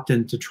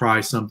reluctant to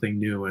try something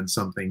new and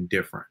something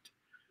different.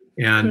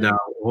 And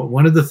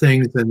one of the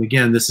things, and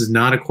again, this is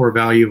not a core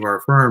value of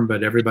our firm,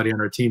 but everybody on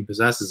our team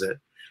possesses it,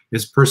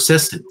 is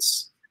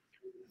persistence.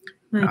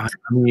 I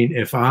mean,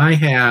 if I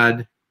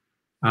had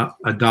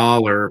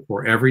 $1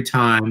 for every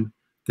time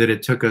that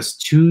it took us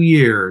 2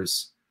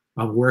 years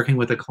of working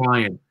with a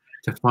client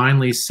to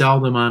finally sell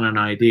them on an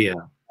idea,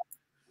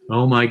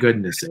 oh my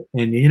goodness.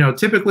 And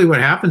typically what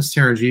happens,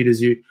 Taranjeet,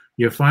 is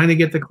you finally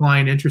get the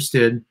client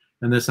interested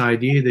in this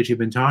idea that you've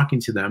been talking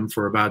to them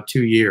for about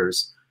 2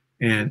 years,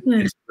 and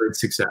it's a great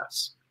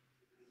success.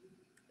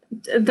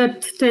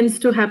 that tends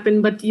to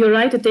happen. But you're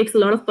right, it takes a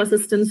lot of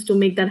persistence to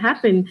make that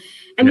happen.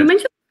 And Yeah. you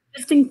mentioned an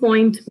interesting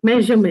point,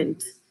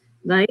 measurement,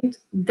 right?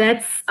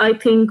 That's, I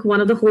think,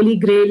 one of the holy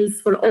grails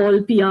for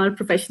all PR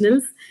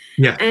professionals.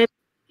 Yeah. And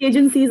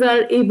agencies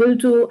are able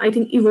to, I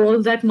think,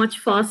 evolve that much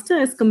faster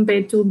as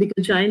compared to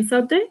bigger giants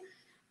out there.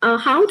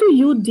 How do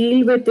you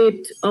deal with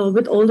it,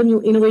 with all the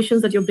new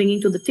innovations that you're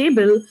bringing to the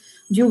table?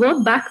 Do you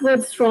work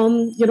backwards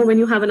from, when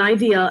you have an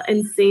idea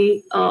and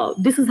say,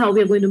 this is how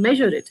we are going to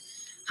measure it?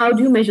 How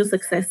do you measure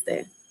success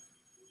there?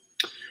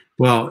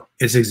 Well,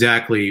 it's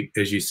exactly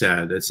as you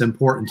said. It's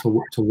important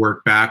to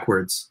work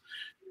backwards.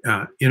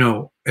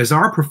 As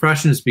our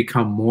profession has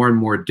become more and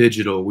more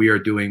digital, we are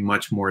doing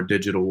much more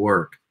digital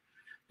work.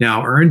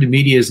 Now, earned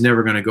media is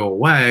never going to go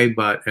away,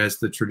 but as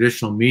the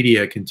traditional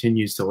media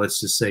continues to,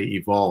 let's just say,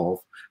 evolve,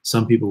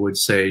 some people would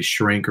say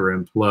shrink or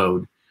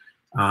implode,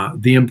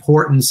 the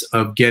importance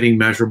of getting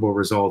measurable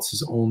results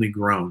has only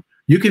grown.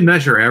 You can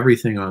measure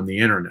everything on the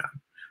internet.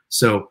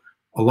 So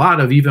a lot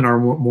of even our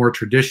more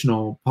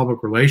traditional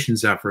public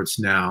relations efforts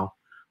now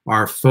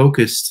are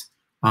focused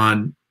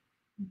on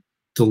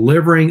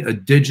delivering a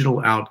digital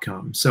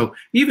outcome. So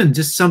even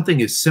just something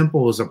as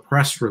simple as a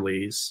press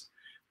release,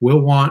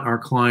 we'll want our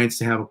clients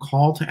to have a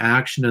call to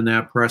action in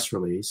that press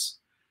release,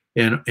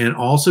 and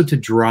also to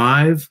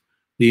drive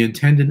the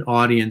intended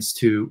audience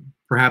to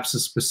perhaps a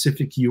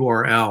specific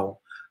URL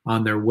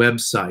on their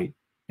website,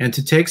 and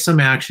to take some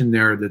action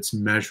there that's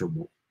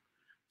measurable.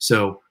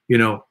 So,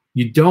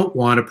 you don't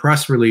want a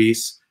press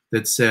release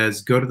that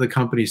says, go to the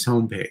company's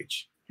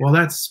homepage. Well,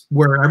 that's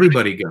where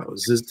everybody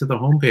goes, is to the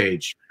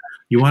homepage.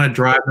 You want to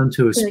drive them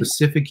to a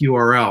specific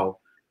URL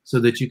so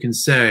that you can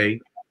say,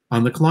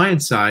 on the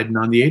client side and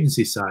on the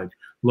agency side,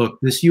 look,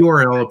 this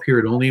URL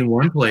appeared only in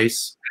one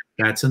place.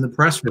 That's in the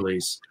press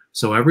release.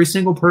 So every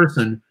single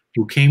person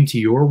who came to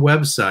your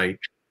website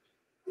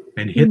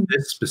and hit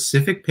this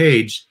specific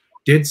page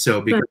did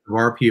so because of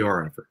our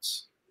PR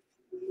efforts.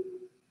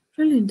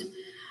 Brilliant.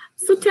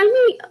 So tell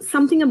me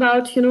something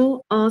about,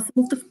 some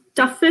of the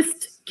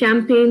toughest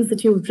campaigns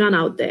that you've run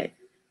out there.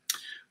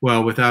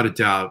 Well, without a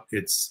doubt,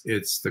 it's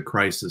the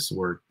crisis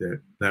work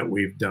that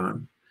we've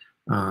done.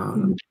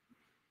 So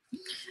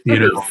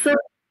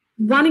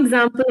one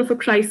example of a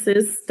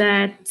crisis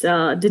that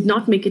did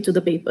not make it to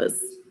the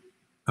papers.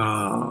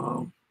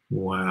 Wow.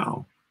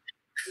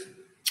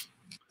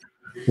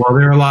 Well,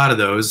 there are a lot of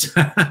those.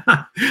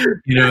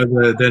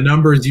 The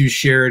numbers you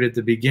shared at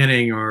the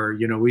beginning, or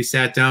we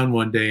sat down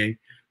one day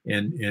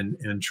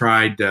and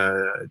tried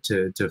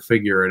to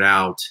figure it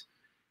out.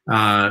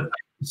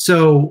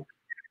 So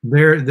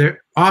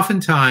there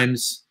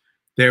oftentimes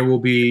there will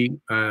be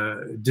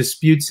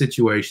dispute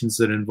situations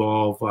that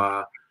involve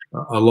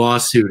a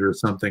lawsuit or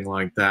something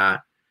like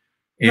that,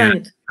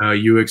 and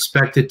you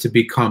expect it to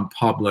become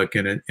public,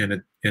 and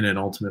it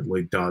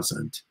ultimately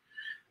doesn't.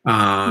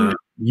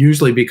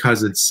 Usually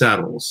because it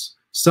settles.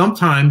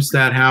 Sometimes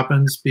that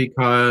happens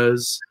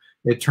because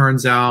it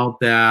turns out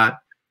that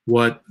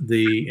what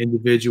the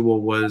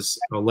individual was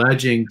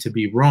alleging to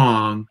be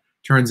wrong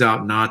turns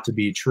out not to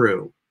be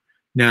true.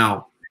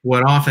 Now,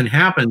 what often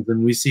happens,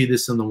 and we see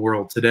this in the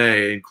world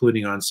today,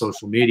 including on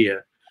social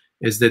media,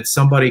 is that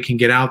somebody can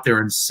get out there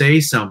and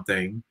say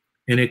something,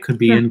 and it could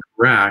be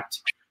incorrect,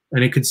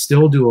 and it could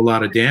still do a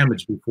lot of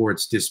damage before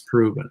it's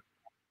disproven.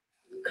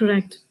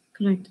 Correct.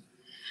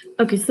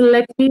 Okay, so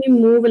let me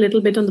move a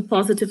little bit on the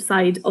positive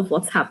side of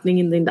what's happening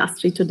in the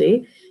industry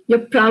today. Your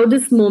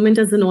proudest moment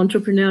as an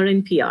entrepreneur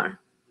in PR?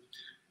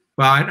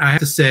 Well, I have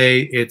to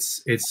say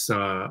it's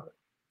the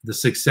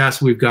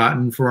success we've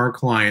gotten for our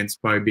clients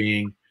by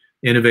being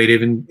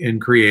innovative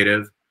and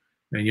creative.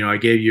 And I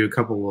gave you a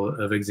couple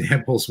of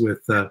examples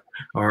with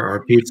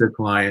our pizza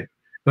client,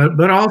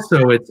 but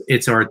also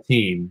it's our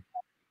team,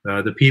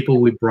 the people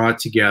we brought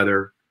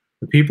together,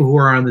 the people who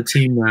are on the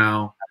team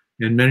now,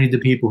 and many of the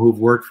people who've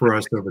worked for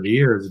us over the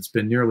years. It's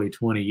been nearly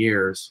 20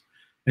 years.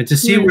 And to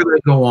see where they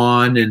go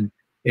on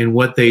and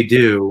what they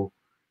do,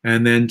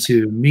 and then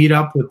to meet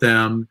up with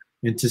them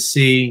and to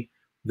see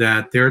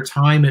that their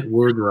time at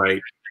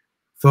WordWrite,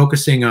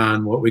 focusing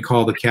on what we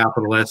call the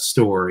capital S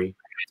story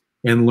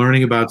and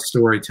learning about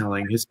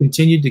storytelling, has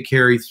continued to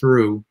carry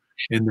through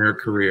in their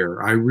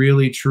career. I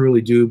really, truly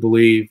do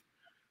believe,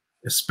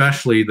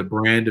 especially the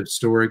brand of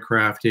story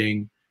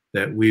crafting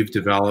that we've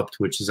developed,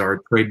 which is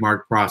our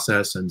trademark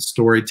process, and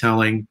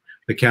storytelling,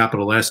 the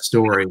capital S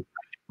story,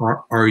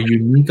 are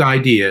unique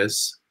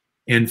ideas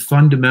and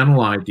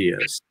fundamental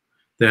ideas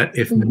that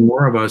if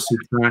more of us who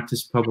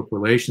practice public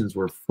relations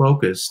were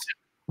focused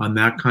on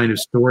that kind of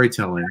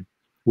storytelling,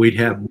 we'd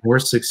have more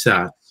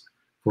success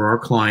for our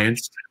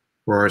clients,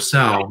 for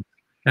ourselves,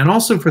 and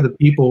also for the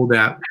people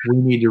that we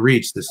need to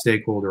reach, the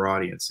stakeholder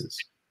audiences.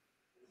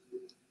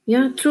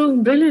 Yeah,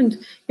 true.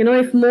 Brilliant.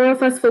 If more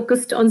of us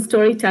focused on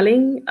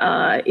storytelling,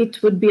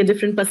 it would be a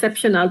different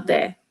perception out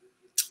there.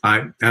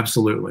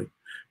 Absolutely.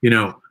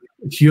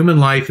 Human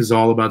life is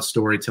all about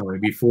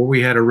storytelling. Before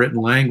we had a written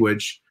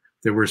language,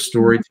 there were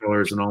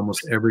storytellers in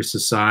almost every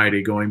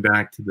society going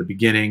back to the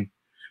beginning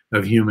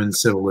of human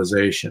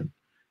civilization.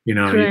 You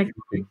know, Correct.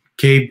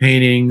 cave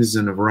paintings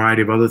and a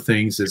variety of other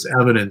things as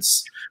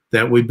evidence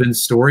that we've been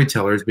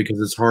storytellers because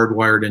it's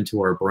hardwired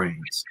into our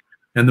brains.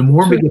 And the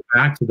more we get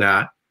back to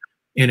that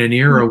in an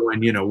era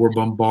when, you know, we're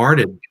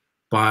bombarded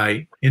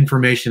by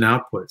information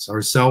outputs,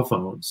 our cell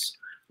phones,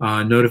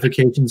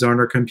 notifications on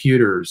our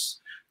computers,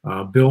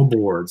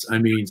 billboards, I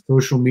mean,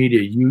 social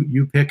media,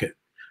 you pick it.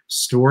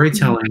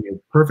 Storytelling is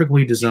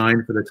perfectly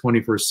designed for the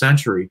 21st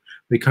century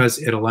because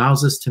it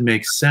allows us to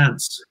make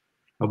sense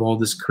of all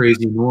this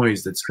crazy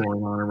noise that's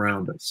going on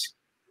around us.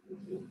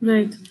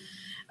 Right.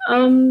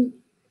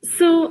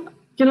 So,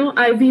 you know,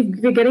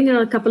 we're getting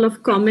a couple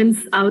of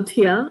comments out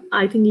here.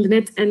 I think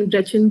Lynette and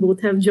Gretchen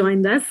both have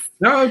joined us.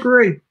 Oh,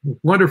 great.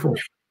 Wonderful.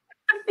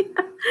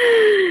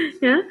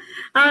 Yeah.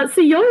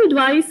 So your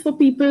advice for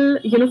people,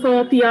 you know,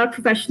 for PR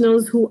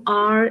professionals who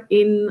are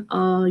in,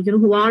 you know,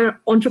 who are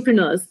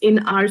entrepreneurs in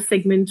our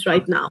segment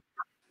right now,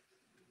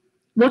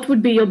 what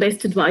would be your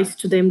best advice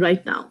to them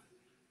right now?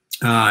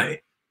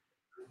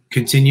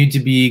 Continue to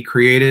be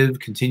creative,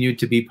 continue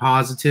to be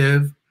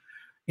positive,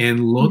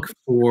 and look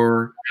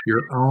for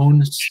your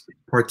own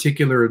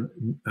particular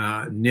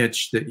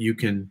niche that you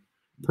can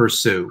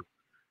pursue.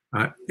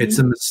 It's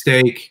a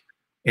mistake.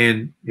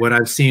 And what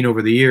I've seen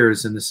over the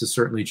years, and this is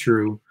certainly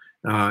true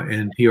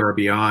in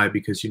PRBI,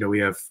 because, you know, we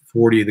have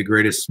 40 of the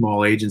greatest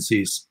small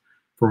agencies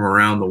from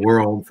around the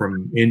world,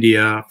 from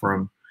India,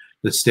 from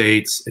the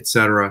States,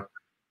 etc.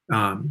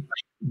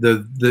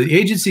 The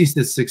agencies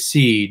that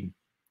succeed,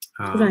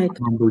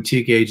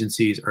 boutique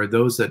agencies, are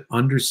those that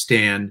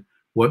understand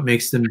what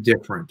makes them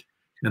different,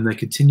 and they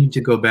continue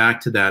to go back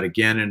to that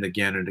again and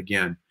again and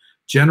again.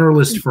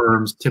 Generalist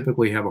firms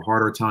typically have a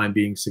harder time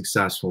being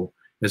successful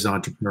as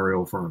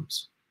entrepreneurial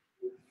firms.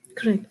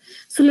 Correct.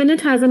 So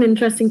Lynette has an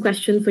interesting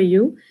question for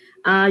you.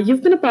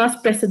 You've been a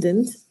past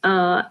president,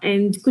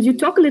 and could you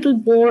talk a little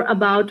more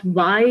about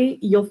why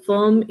your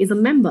firm is a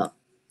member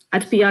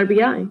at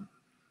PRBI?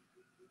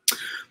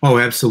 Oh,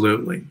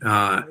 absolutely.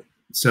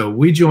 So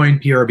we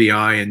joined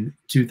PRBI in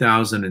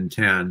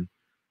 2010.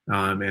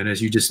 And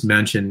as you just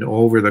mentioned,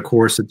 over the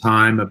course of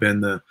time, I've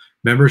been the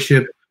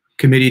membership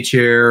committee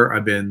chair,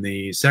 I've been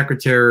the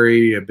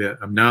secretary,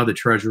 I'm now the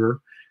treasurer,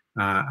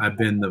 I've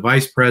been the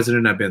vice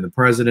president, I've been the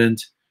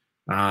president,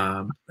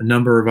 a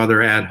number of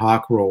other ad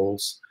hoc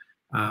roles.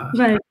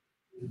 A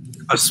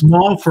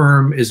small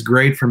firm is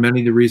great for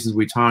many of the reasons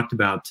we talked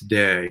about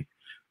today.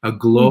 A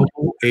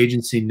global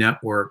agency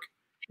network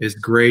is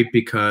great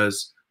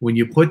because when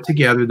you put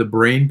together the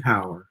brain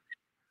power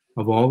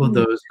of all of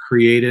those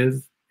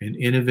creative and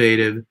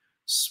innovative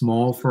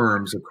small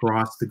firms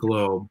across the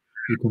globe,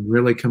 you can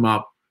really come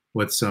up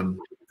with some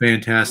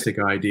fantastic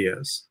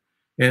ideas.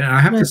 And I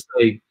have to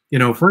say, you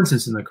know, for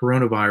instance, in the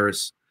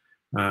coronavirus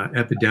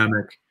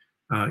epidemic,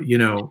 you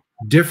know,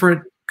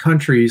 different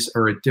countries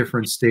are at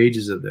different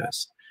stages of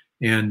this.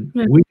 And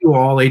we do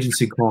all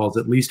agency calls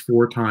at least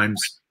 4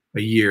 times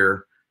a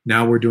year.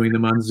 Now we're doing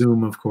them on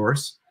Zoom, of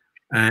course.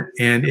 And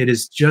it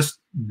is just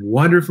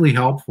wonderfully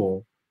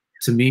helpful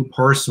to me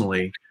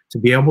personally to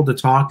be able to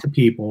talk to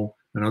people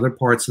in other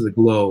parts of the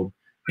globe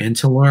and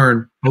to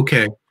learn,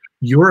 okay,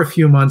 you're a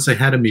few months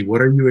ahead of me.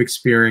 What are you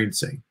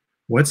experiencing?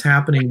 What's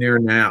happening there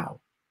now?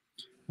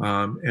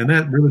 And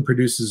that really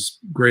produces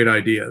great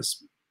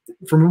ideas.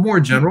 From a more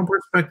general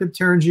perspective,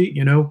 Taranjeet,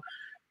 you know,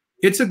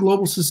 it's a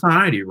global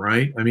society,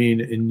 right? I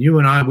mean, and you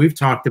and I, we've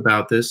talked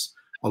about this.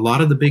 A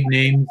lot of the big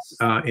names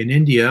in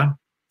India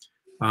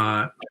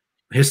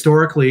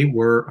historically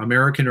were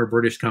American or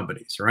British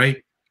companies,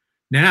 right?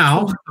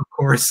 Now, of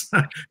course,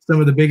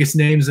 some of the biggest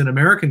names in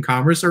American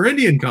commerce are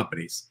Indian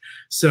companies.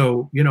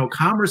 So, you know,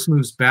 commerce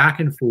moves back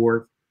and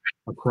forth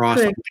across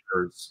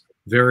borders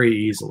very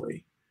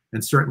easily.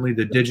 And certainly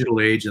the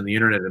digital age and the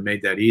internet have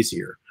made that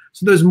easier.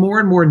 So there's more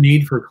and more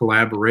need for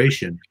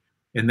collaboration.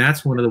 And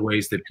that's one of the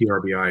ways that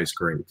PRBI is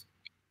great.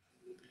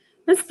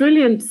 That's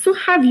brilliant. So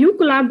have you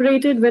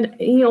collaborated with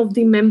any of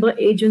the member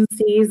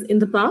agencies in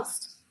the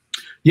past?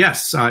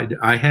 Yes,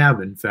 I have,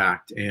 in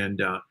fact.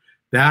 And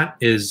that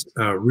is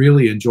a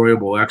really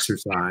enjoyable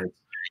exercise.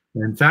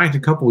 In fact, a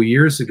couple of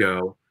years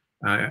ago,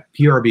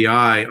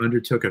 PRBI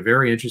undertook a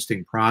very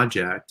interesting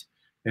project,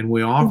 and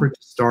we offered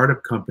to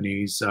startup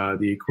companies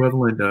the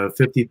equivalent of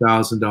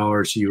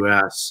 $50,000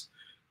 US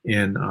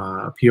in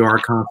PR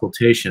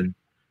consultation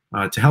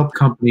to help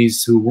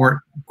companies who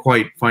weren't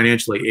quite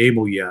financially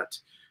able yet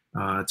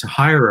to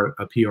hire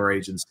a PR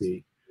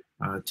agency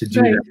to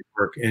do that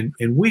work.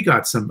 And we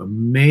got some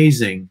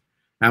amazing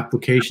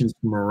applications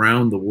from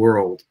around the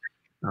world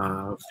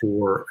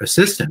for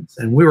assistance.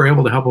 And we were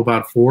able to help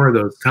about 4 of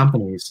those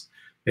companies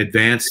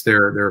advance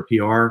their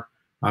PR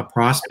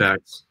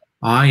prospects.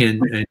 I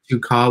and 2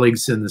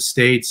 colleagues in the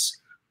States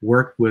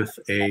worked with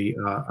a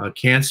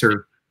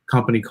cancer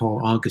company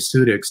called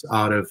Oncoceutics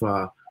out of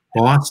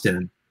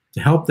Boston to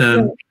help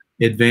them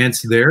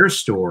advance their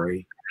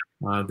story.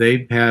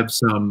 They have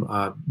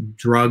some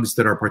drugs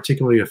that are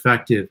particularly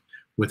effective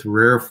with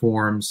rare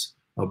forms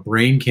of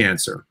brain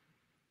cancer.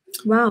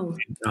 Wow.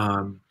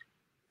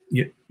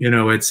 You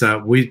know, it's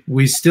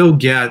we still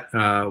get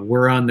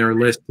we're on their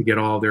list to get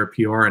all their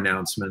PR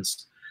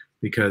announcements.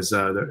 because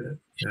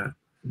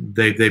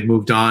they've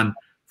moved on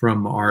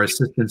from our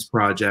assistance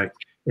project,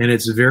 and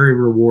it's very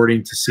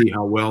rewarding to see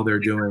how well they're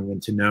doing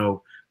and to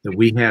know that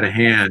we had a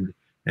hand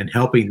in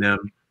helping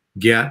them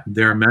get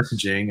their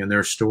messaging and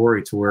their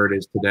story to where it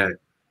is today.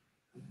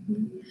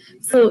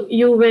 So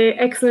you were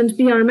excellent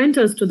PR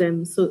mentors to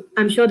them. So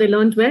I'm sure they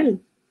learned well.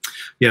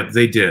 Yeah,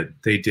 they did.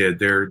 They did.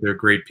 They're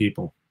great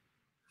people.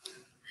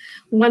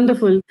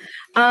 Wonderful.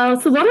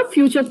 So what are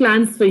future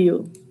plans for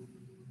you?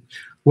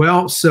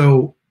 Well,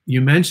 so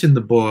you mentioned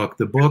the book.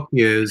 The book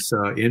is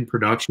in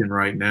production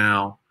right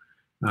now.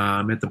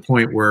 At the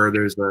point where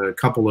there's a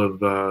couple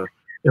of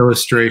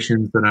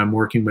illustrations that I'm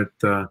working with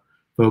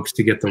folks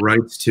to get the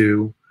rights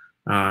to,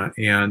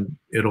 and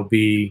it'll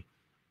be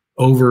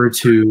over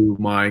to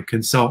my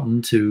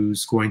consultant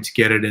who's going to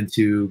get it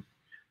into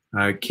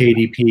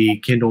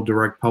KDP, Kindle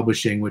Direct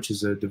Publishing, which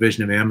is a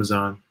division of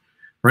Amazon.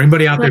 For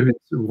anybody out there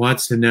who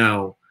wants to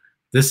know,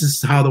 this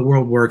is how the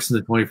world works in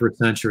the 21st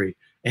century.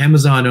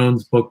 Amazon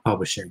owns book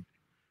publishing.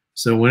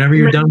 So whenever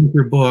you're done with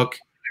your book,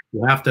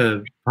 you have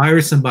to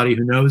hire somebody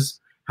who knows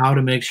how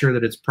to make sure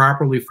that it's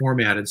properly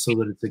formatted so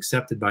that it's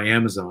accepted by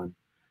Amazon.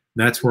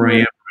 That's where I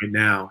am right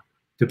now.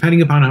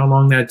 Depending upon how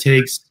long that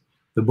takes,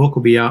 the book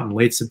will be out in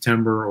late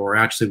September, or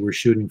actually we're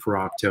shooting for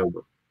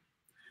October.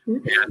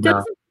 And, tell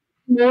us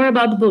more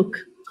about the book.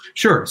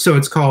 Sure. So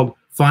it's called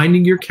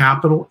Finding Your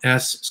Capital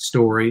S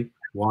Story,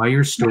 Why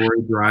Your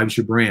Story Drives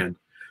Your Brand.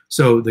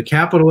 So the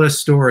capital S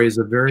story is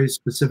a very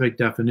specific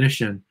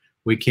definition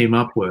we came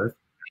up with.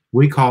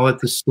 We call it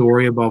the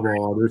story above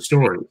all other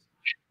stories.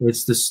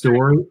 It's the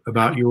story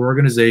about your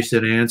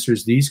organization that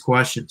answers these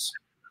questions: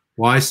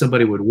 why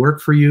somebody would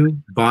work for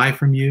you, buy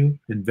from you,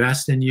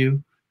 invest in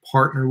you,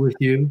 partner with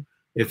you.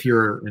 If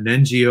you're an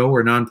NGO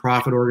or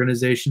nonprofit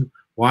organization,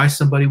 why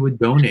somebody would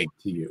donate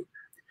to you.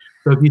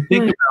 So if you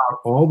think about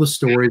all the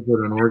stories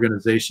that an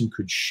organization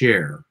could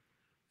share,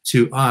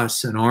 to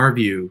us, in our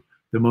view,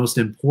 the most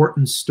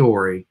important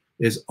story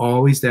is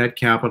always that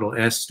capital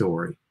S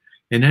story.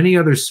 And any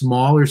other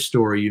smaller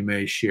story you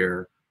may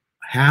share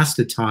has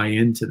to tie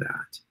into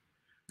that.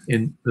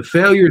 And the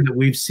failure that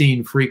we've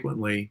seen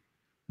frequently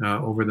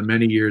over the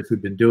many years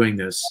we've been doing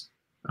this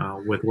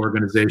with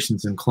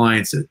organizations and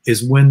clients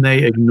is when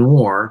they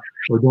ignore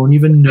or don't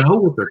even know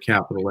what their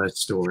capital S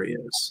story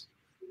is.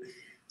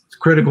 It's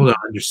critical to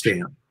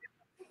understand.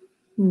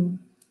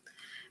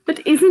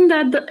 But isn't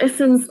that the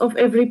essence of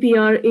every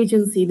PR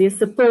agency? They're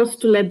supposed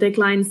to let their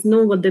clients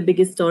know what their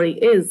biggest story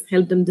is,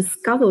 help them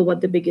discover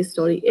what their biggest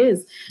story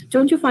is.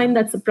 Don't you find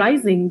that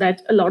surprising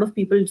that a lot of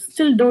people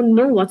still don't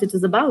know what it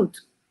is about?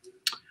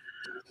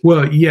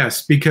 Well,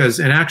 yes, because,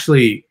 and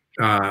actually,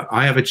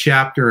 I have a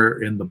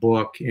chapter in the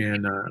book,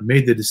 and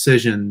made the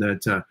decision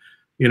that,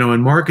 you know,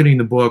 in marketing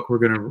the book, we're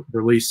going to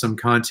release some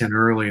content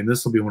early, and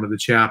this will be one of the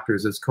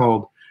chapters. It's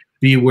called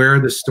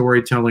Beware the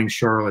Storytelling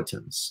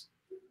Charlatans.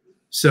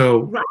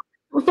 So,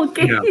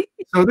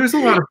 so there's a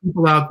lot of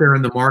people out there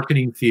in the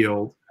marketing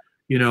field,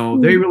 you know,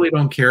 they really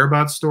don't care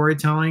about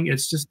storytelling.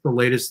 It's just the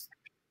latest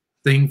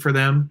thing for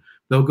them.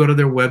 They'll go to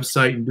their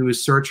website and do a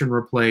search and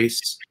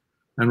replace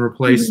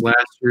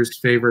last year's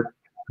favorite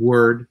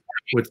word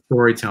with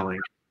storytelling.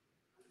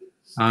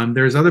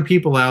 There's other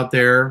people out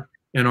there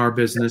in our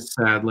business,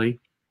 sadly,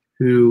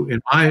 who,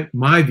 in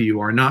my view,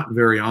 are not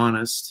very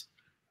honest.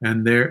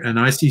 And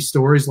I see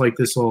stories like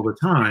this all the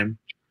time.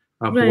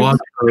 Blog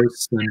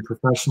posts and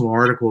professional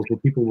articles where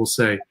people will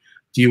say,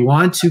 do you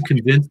want to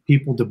convince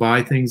people to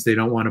buy things they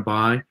don't want to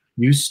buy?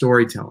 Use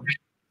storytelling.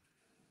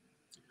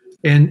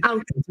 And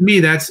to me,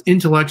 that's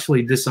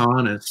intellectually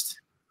dishonest.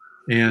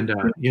 And,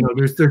 you know,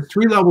 there's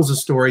three levels of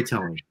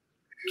storytelling.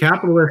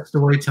 Capital S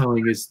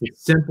storytelling is the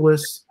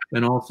simplest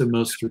and also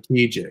most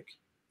strategic.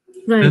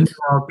 Then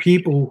there are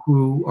people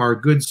who are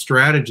good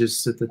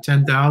strategists at the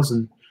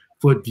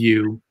 10,000-foot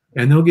view,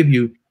 and they'll give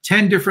you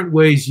 10 different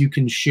ways you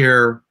can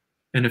share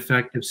an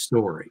effective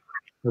story.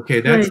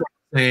 Okay, that's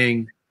like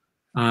saying,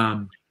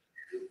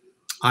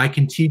 I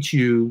can teach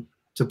you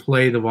to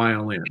play the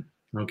violin.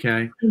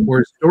 Okay,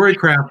 where story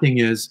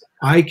crafting is,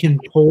 I can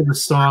pull the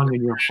song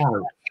in your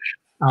heart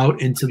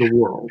out into the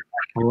world.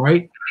 All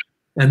right,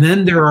 and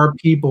then there are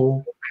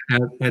people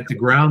at the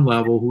ground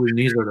level who, and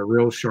these are the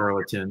real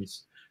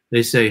charlatans.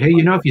 They say, hey,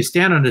 you know, if you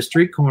stand on a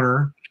street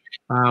corner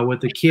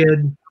with a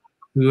kid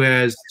who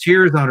has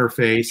tears on her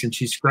face and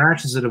she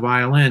scratches at a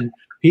violin,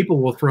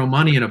 people will throw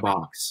money in a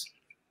box.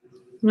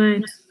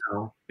 Right.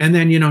 And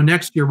then, you know,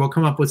 next year we'll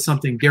come up with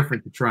something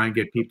different to try and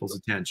get people's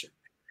attention.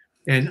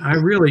 And I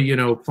really, you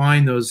know,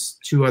 find those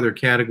two other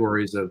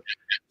categories of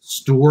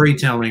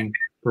storytelling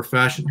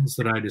professionals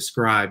that I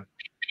describe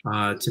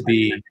to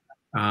be,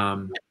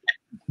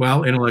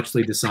 well,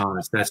 intellectually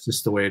dishonest. That's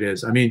just the way it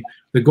is. I mean,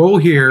 the goal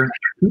here,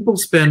 people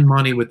spend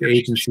money with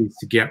agencies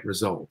to get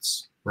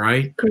results,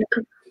 right?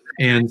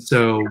 And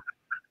so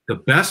the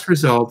best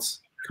results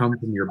come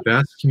from your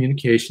best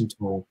communication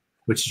tool,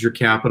 which is your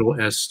capital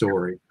S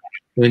story.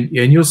 And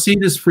you'll see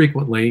this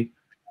frequently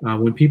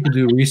when people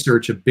do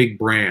research of big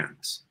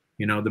brands.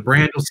 You know, the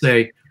brand will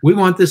say, we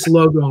want this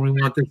logo and we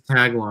want this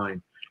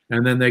tagline.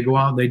 And then they go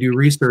out and they do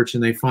research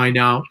and they find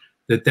out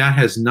that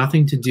has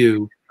nothing to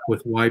do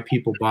with why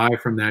people buy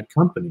from that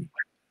company.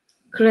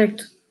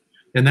 Correct.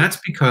 And that's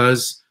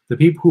because the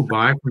people who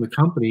buy from the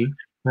company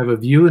have a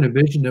view and a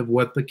vision of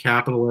what the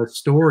capitalist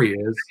story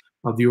is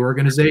of the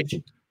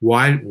organization.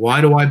 Why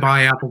do I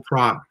buy Apple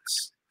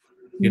products?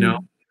 You know,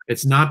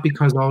 it's not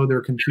because all of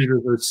their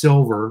computers are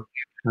silver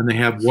and they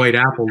have white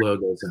Apple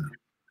logos in them,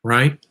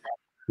 right?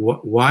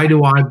 Why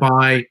do I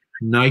buy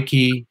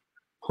Nike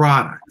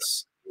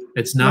products?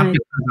 It's not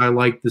because I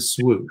like the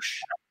swoosh,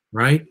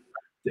 right?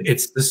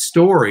 It's the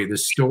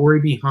story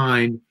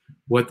behind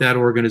what that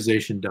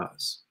organization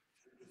does.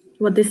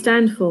 What they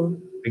stand for.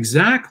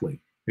 Exactly.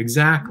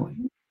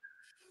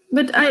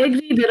 But I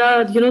agree, there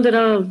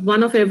are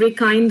one of every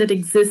kind that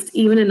exists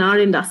even in our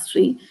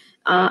industry.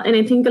 And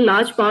I think a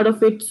large part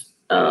of it,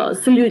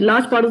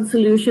 large part of the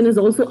solution is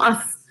also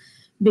us,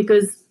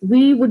 because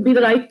we would be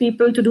the right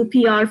people to do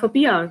PR for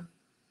PR.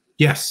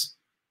 Yes.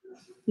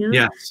 Yeah?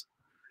 Yes.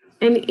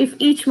 And if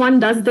each one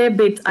does their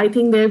bit, I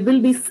think there will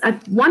be,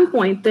 at one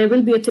point, there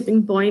will be a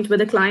tipping point where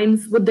the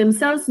clients would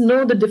themselves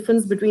know the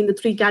difference between the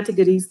three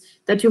categories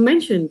that you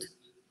mentioned.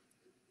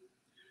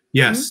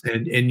 Yes.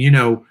 And you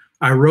know,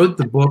 I wrote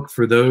the book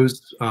for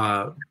those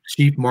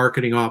chief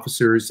marketing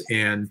officers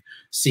and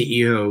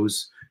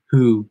CEOs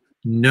who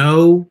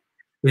know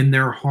in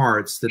their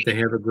hearts that they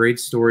have a great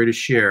story to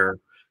share,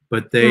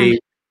 but they,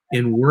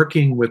 in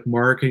working with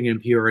marketing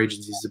and PR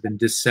agencies, have been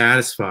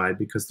dissatisfied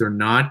because they're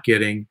not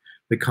getting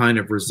the kind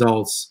of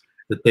results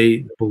that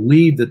they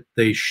believe that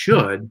they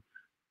should,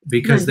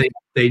 because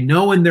they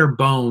know in their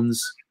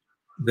bones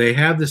they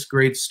have this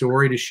great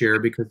story to share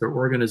because their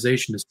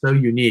organization is so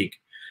unique,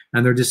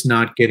 and they're just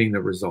not getting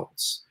the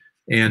results.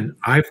 And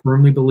I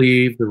firmly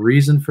believe the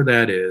reason for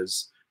that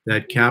is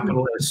that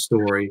capital S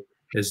story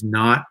is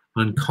not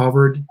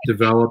uncovered,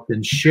 developed,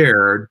 and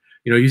shared,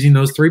 you know, using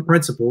those three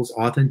principles: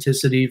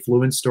 authenticity,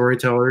 fluent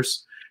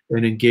storytellers,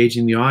 and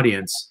engaging the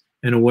audience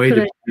in a way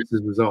that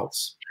produces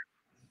results.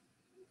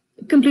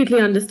 Completely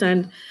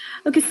understand.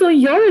 Okay, so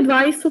your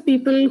advice for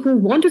people who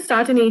want to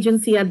start an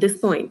agency at this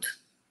point?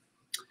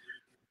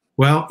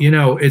 Well, you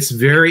know, it's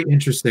very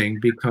interesting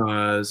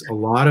because a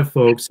lot of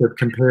folks have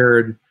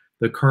compared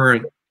the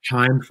current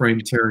time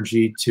frame,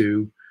 Taranjeet,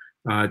 to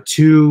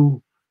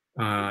two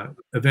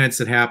events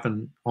that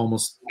happened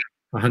almost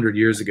 100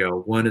 years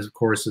ago. One is, of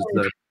course, is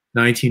the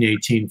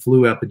 1918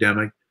 flu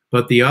epidemic,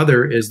 but the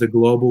other is the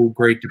global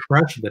Great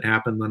Depression that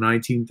happened in the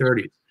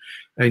 1930s.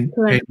 And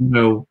you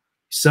know,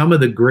 some of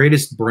the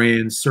greatest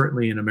brands,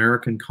 certainly in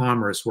American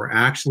commerce, were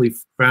actually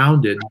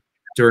founded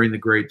during the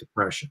Great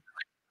Depression.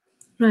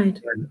 Right.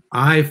 And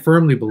I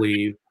firmly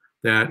believe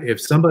that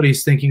if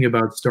somebody's thinking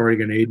about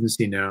starting an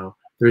agency now,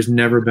 there's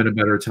never been a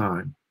better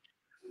time.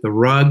 The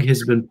rug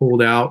has been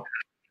pulled out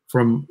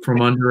from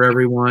under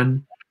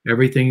everyone.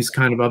 Everything's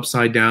kind of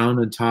upside down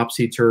and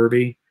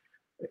topsy-turvy.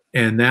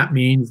 And that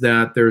means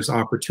that there's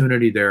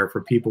opportunity there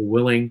for people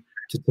willing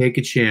to take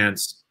a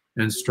chance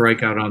and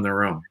strike out on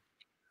their own.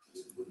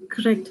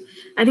 Correct.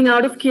 I think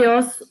out of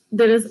chaos,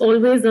 there is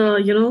always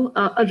a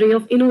ray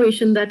of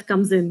innovation that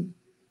comes in.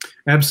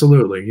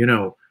 Absolutely. You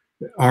know,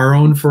 our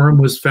own firm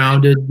was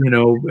founded, you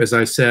know, as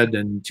I said,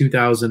 in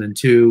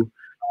 2002,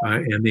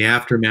 in the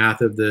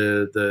aftermath of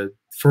the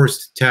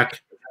first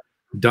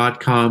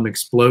tech.com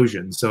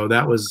explosion. So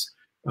that was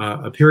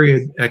a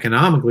period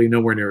economically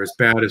nowhere near as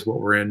bad as what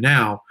we're in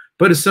now,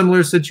 but a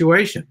similar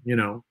situation, you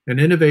know, and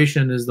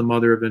innovation is the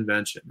mother of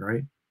invention,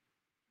 right?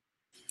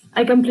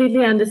 I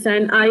completely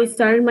understand. I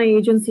started my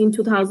agency in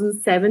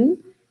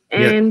 2007,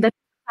 and that's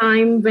the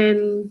time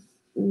when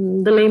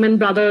the Lehman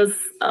Brothers,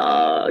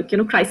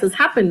 crisis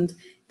happened.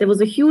 There was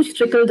a huge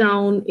trickle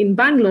down in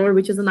Bangalore,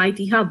 which is an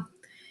IT hub.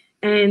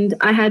 And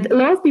I had a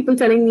lot of people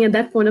telling me at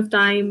that point of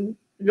time,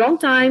 wrong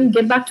time,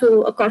 get back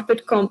to a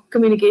corporate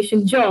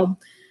communication job.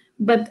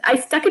 But I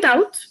stuck it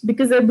out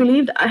because I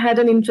believed I had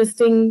an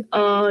interesting,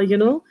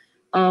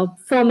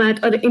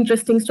 format, or an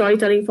interesting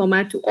storytelling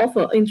format to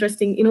offer,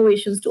 interesting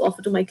innovations to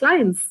offer to my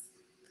clients.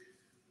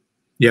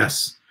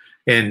 Yes.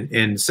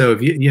 And so,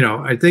 if you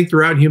know, I think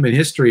throughout human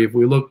history, if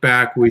we look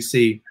back, we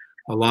see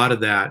a lot of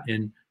that.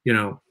 And, you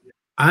know,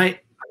 I'm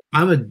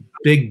a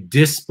big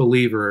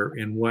disbeliever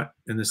in what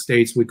in the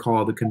States we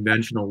call the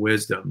conventional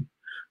wisdom.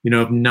 You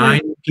know, if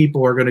 9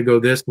 people are going to go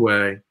this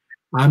way,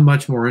 I'm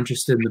much more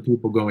interested in the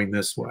people going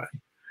this way.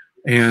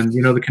 And,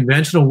 you know, the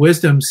conventional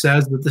wisdom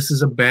says that this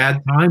is a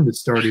bad time to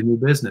start a new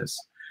business.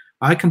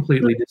 I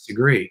completely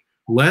disagree.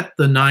 Let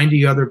the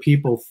 90 other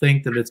people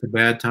think that it's a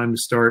bad time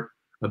to start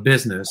a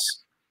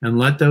business, and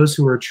let those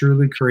who are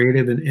truly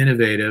creative and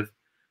innovative,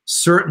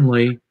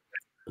 certainly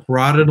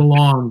prodded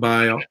along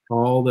by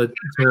all the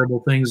terrible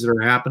things that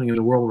are happening in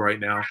the world right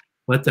now,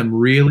 let them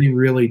really,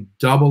 really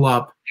double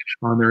up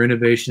on their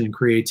innovation and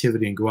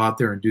creativity and go out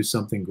there and do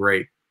something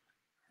great.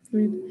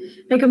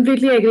 I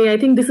completely agree. I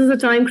think this is a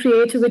time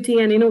creativity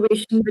and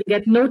innovation will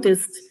get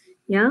noticed.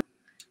 Yeah.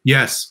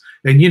 Yes.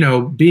 And, you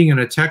know, being in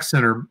a tech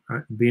center,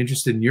 I'd be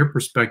interested in your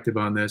perspective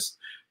on this.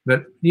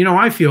 But, you know,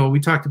 I feel we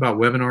talked about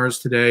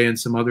webinars today and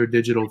some other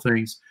digital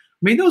things.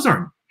 I mean, those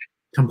aren't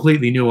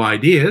completely new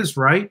ideas,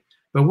 right?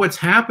 But what's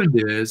happened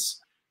is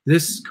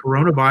this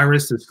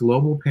coronavirus, this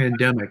global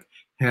pandemic,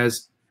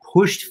 has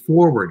pushed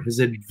forward, has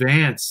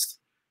advanced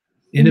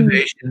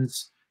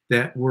innovations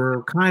that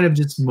were kind of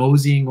just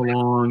moseying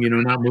along,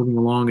 not moving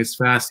along as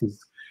fast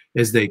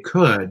as they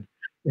could.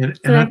 And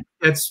I think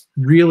that's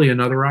really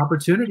another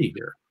opportunity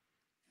here.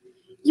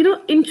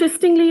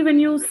 Interestingly, when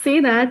you say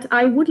that,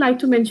 I would like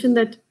to mention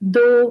that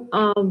though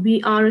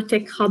we are a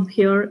tech hub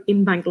here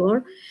in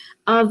Bangalore,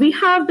 we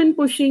have been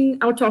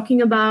pushing or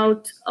talking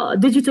about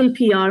digital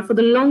PR for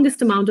the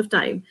longest amount of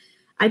time.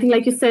 I think,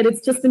 like you said,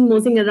 it's just been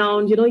moseying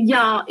around,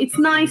 yeah, it's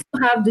nice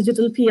to have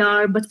digital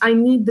PR, but I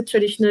need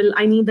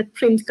I need the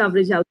print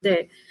coverage out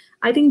there.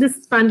 I think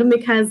this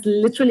pandemic has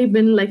literally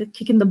been like a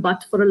kick in the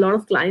butt for a lot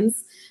of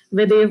clients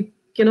where they've,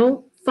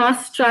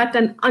 fast-tracked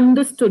and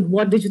understood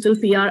what digital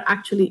PR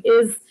actually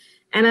is.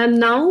 And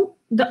now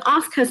the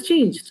ask has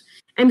changed.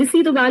 And they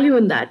see the value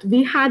in that.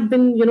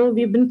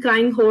 We've been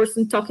crying hoarse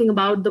and talking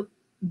about the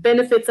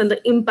benefits and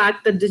the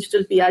impact that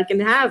digital PR can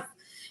have.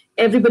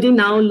 Everybody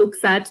now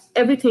looks at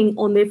everything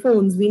on their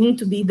phones. We need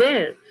to be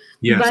there.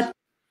 Yes. But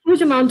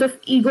huge amount of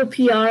ego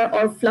PR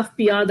or fluff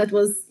PR that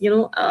was,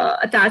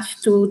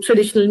 attached to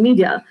traditional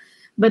media.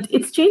 But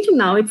it's changing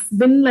now. It's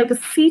been like a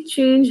sea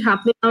change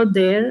happening out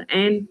there,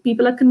 and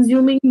people are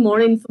consuming more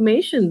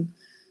information,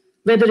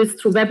 whether it's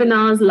through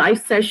webinars, live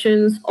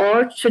sessions,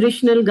 or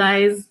traditional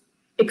guys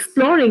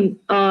exploring,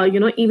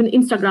 even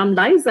Instagram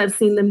lives I've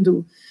seen them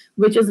do,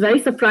 which is very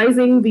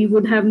surprising. We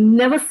would have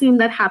never seen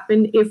that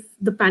happen if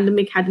the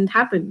pandemic hadn't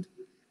happened.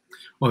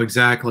 Well,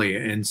 exactly.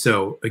 And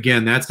so,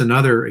 again, that's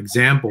another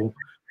example,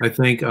 I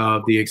think,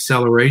 of the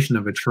acceleration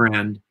of a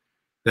trend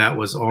that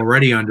was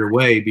already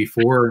underway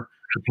before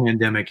the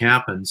pandemic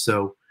happened.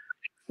 So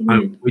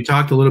we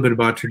talked a little bit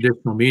about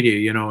traditional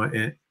media.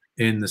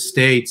 In the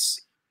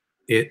States,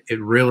 it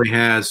really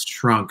has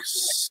shrunk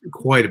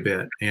quite a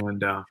bit.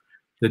 And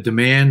the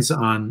demands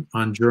on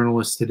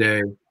journalists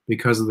today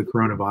because of the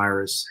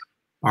coronavirus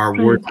are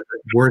worse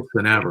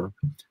than ever.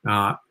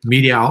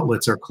 Media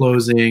outlets are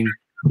closing.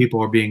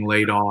 People are being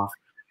laid off.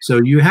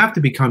 So you have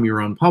to become your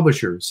own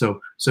publisher.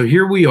 So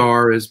here we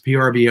are as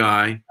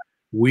PRBI.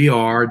 We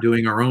are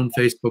doing our own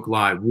Facebook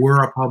Live.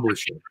 We're a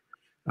publisher.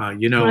 At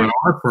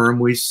our firm,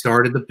 we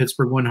started the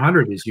Pittsburgh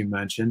 100, as you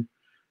mentioned,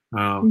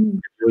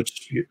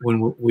 which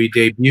when we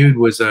debuted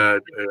was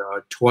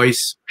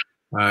twice,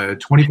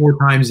 24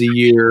 times a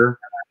year,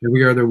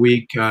 every other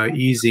week,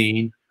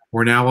 e-zine.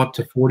 We're now up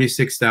to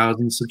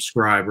 46,000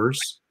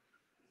 subscribers.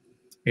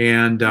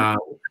 And our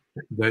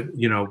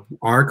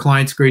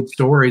clients' great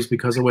stories,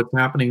 because of what's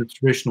happening with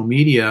traditional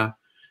media,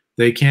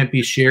 they can't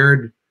be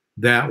shared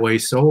that way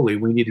solely.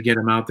 We need to get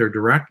them out there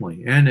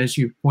directly. And as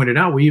you pointed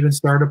out, we even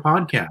started a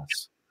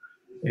podcast.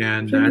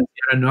 And that's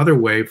another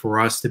way for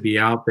us to be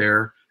out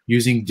there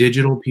using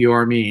digital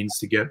PR means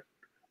to get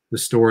the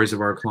stories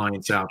of our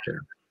clients out there.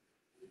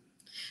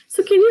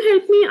 So can you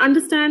help me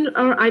understand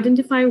or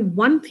identify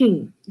one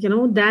thing,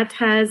 that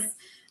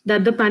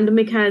the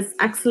pandemic has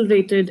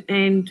accelerated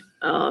and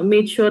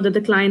made sure that the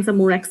clients are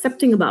more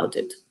accepting about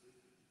it?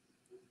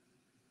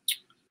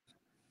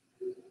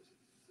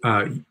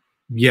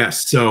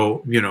 Yes.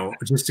 So,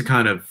 just to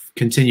kind of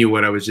continue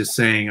what I was just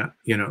saying,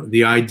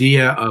 the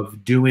idea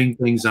of doing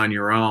things on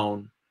your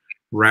own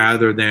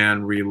rather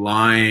than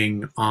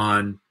relying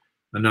on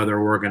another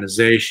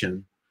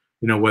organization,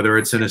 whether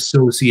it's an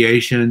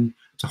association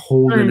to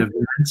hold an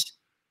event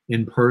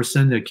in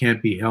person that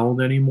can't be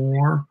held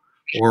anymore,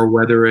 or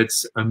whether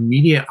it's a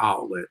media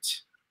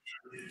outlet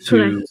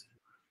to,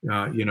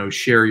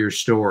 share your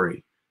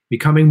story.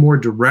 Becoming more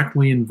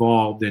directly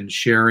involved in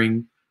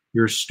sharing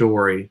your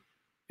story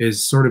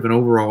is sort of an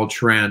overall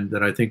trend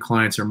that I think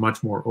clients are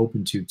much more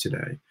open to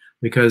today,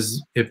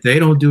 because if they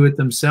don't do it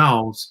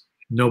themselves,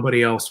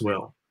 nobody else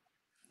will.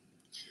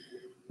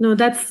 No,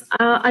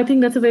 I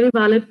think that's a very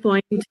valid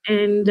point.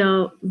 And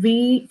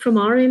we, from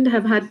our end,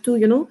 have had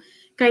to,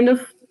 kind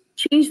of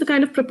change the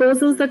kind of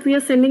proposals that we are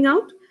sending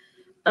out.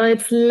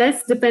 It's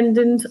less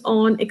dependent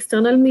on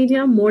external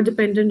media, more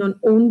dependent on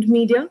owned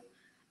media.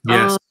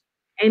 Yes.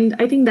 And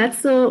I think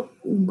that's a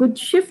good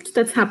shift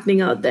that's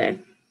happening out there.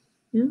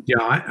 Yeah,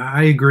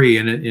 I agree.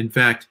 And in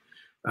fact,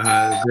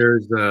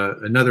 there's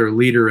another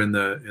leader in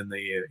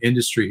the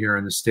industry here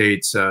in the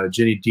States,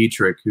 Jenny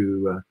Dietrich,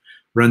 who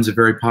runs a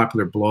very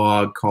popular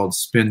blog called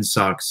Spin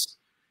Sucks.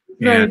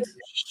 And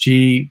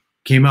she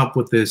came up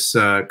with this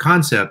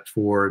concept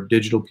for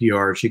digital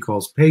PR she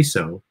calls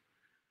peso,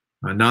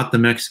 not the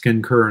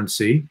Mexican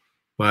currency,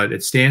 but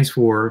it stands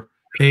for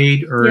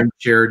paid, earned,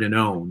 shared, and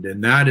owned.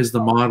 And that is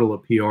the model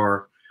of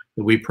PR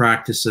that we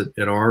practice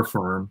at our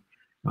firm.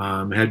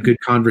 Had good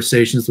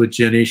conversations with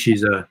Jenny.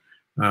 She's a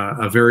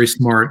very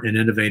smart and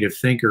innovative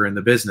thinker in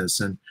the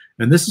business. And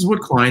this is what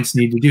clients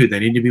need to do. They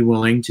need to be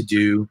willing to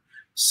do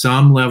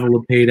some level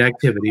of paid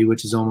activity,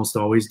 which is almost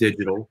always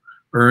digital,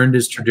 earned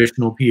as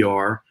traditional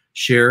PR,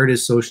 shared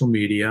as social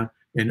media,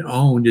 and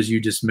owned, as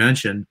you just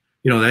mentioned.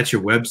 That's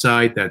your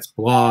website, that's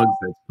blogs,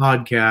 that's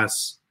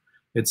podcasts,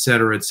 et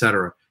cetera, et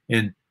cetera.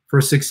 And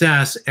for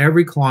success,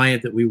 every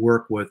client that we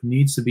work with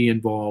needs to be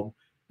involved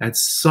at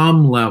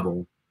some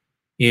level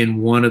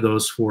in one of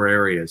those 4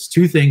 areas.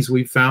 2 things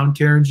we found,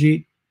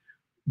 Taranjeet: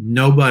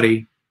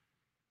 nobody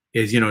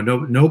is,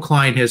 no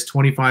client has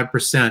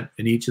 25%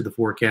 in each of the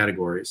 4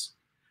 categories,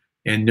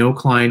 and no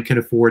client can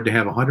afford to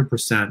have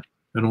 100%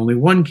 in only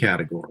one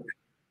category.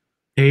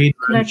 Paid,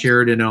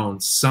 shared, and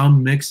owned.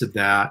 Some mix of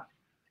that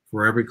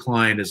for every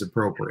client is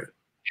appropriate.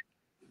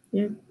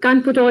 Yeah,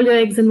 can't put all your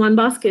eggs in one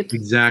basket.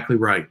 Exactly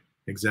right.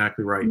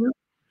 Exactly right. Mm-hmm.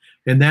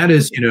 And that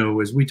is,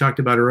 as we talked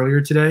about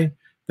earlier today,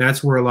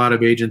 that's where a lot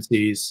of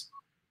agencies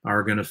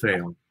are going to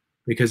fail.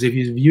 Because if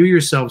you view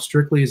yourself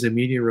strictly as a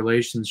media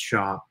relations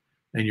shop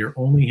and you're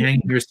only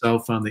hanging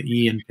yourself on the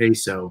E and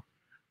peso,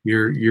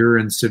 you're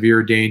in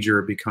severe danger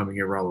of becoming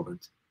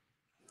irrelevant.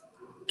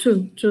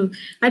 True, true.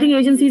 I think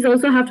agencies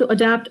also have to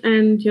adapt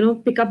and,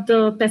 pick up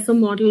the peso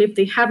model if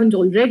they haven't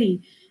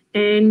already,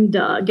 and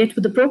get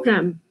with the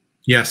program.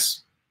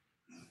 Yes,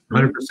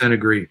 100%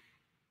 agree.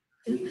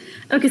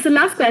 Okay, so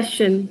last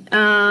question.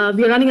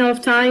 We're running out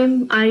of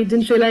time. I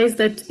didn't realize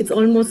that it's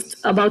almost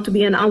about to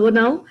be an hour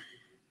now.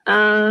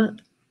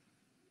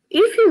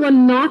 If you were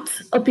not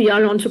a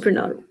PR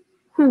entrepreneur,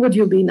 who would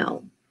you be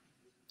now?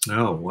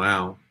 Oh,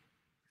 wow.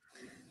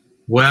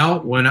 Well,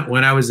 when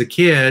I was a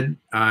kid,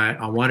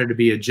 I wanted to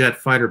be a jet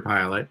fighter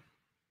pilot.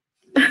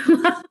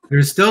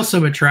 There's still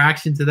some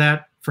attraction to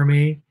that for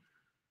me,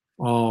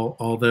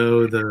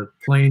 although the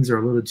planes are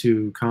a little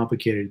too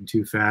complicated and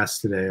too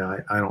fast today.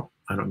 I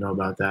don't know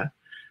about that.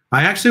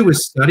 I actually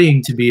was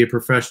studying to be a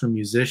professional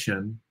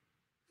musician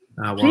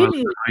while I was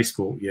in high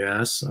school.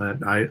 Yes,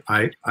 I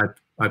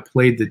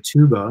played the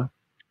tuba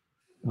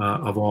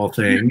of all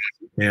things,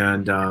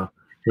 and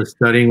was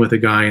studying with a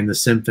guy in the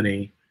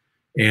symphony.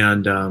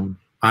 And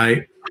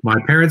my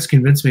parents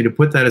convinced me to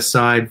put that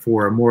aside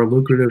for a more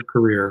lucrative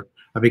career.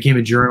 I became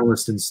a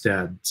journalist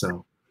instead.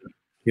 So,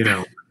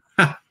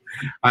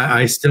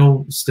 I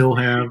still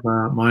have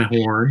my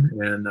horn,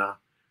 and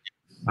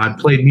I've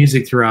played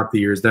music throughout the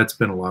years. That's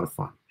been a lot of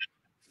fun.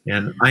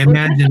 And I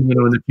imagine,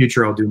 in the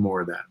future, I'll do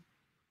more of that.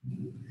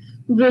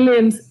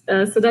 Brilliant.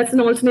 So that's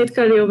an alternate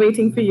career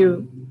waiting for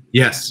you.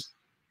 Yes.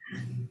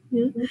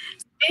 Yeah.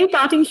 Any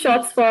parting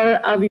shots for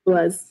our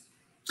viewers?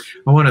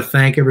 I want to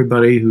thank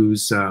everybody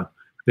who's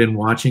been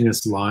watching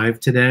us live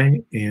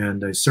today,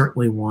 and I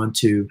certainly want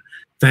to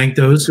thank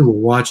those who will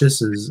watch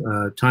us as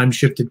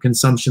time-shifted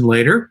consumption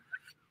later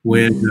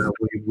when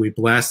we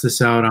blast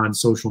this out on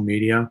social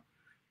media.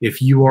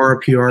 If you are a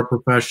PR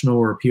professional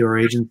or a PR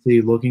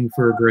agency looking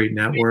for a great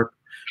network,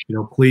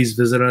 please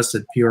visit us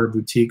at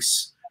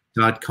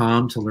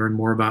prboutiques.com to learn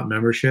more about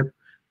membership.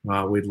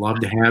 We'd love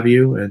to have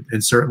you,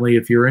 and certainly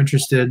if you're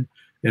interested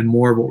in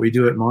more of what we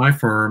do at my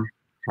firm,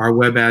 our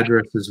web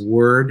address is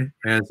word,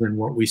 as in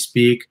what we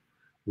speak,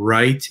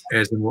 write,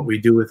 as in what we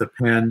do with a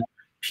pen,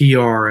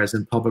 PR, as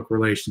in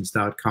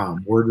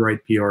publicrelations.com,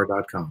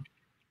 wordwritepr.com.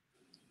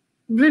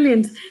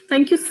 Brilliant.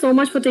 Thank you so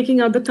much for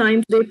taking out the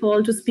time today,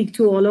 Paul, to speak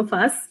to all of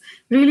us.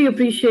 Really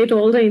appreciate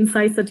all the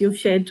insights that you've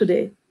shared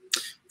today.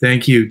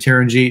 Thank you,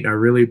 Taranjeet. I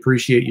really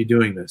appreciate you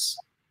doing this.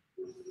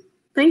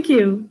 Thank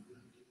you.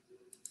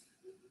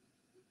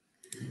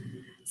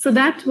 So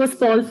that was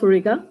Paul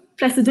Furiga,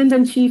 President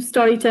and Chief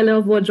Storyteller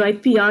of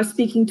WordWrite PR,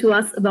 speaking to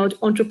us about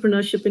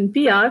entrepreneurship in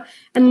PR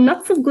and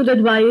lots of good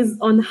advice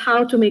on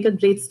how to make a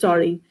great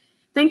story.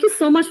 Thank you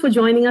so much for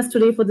joining us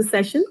today for the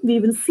session. We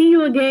will see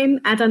you again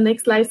at our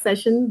next live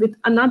session with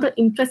another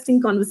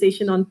interesting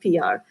conversation on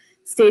PR.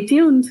 Stay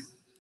tuned.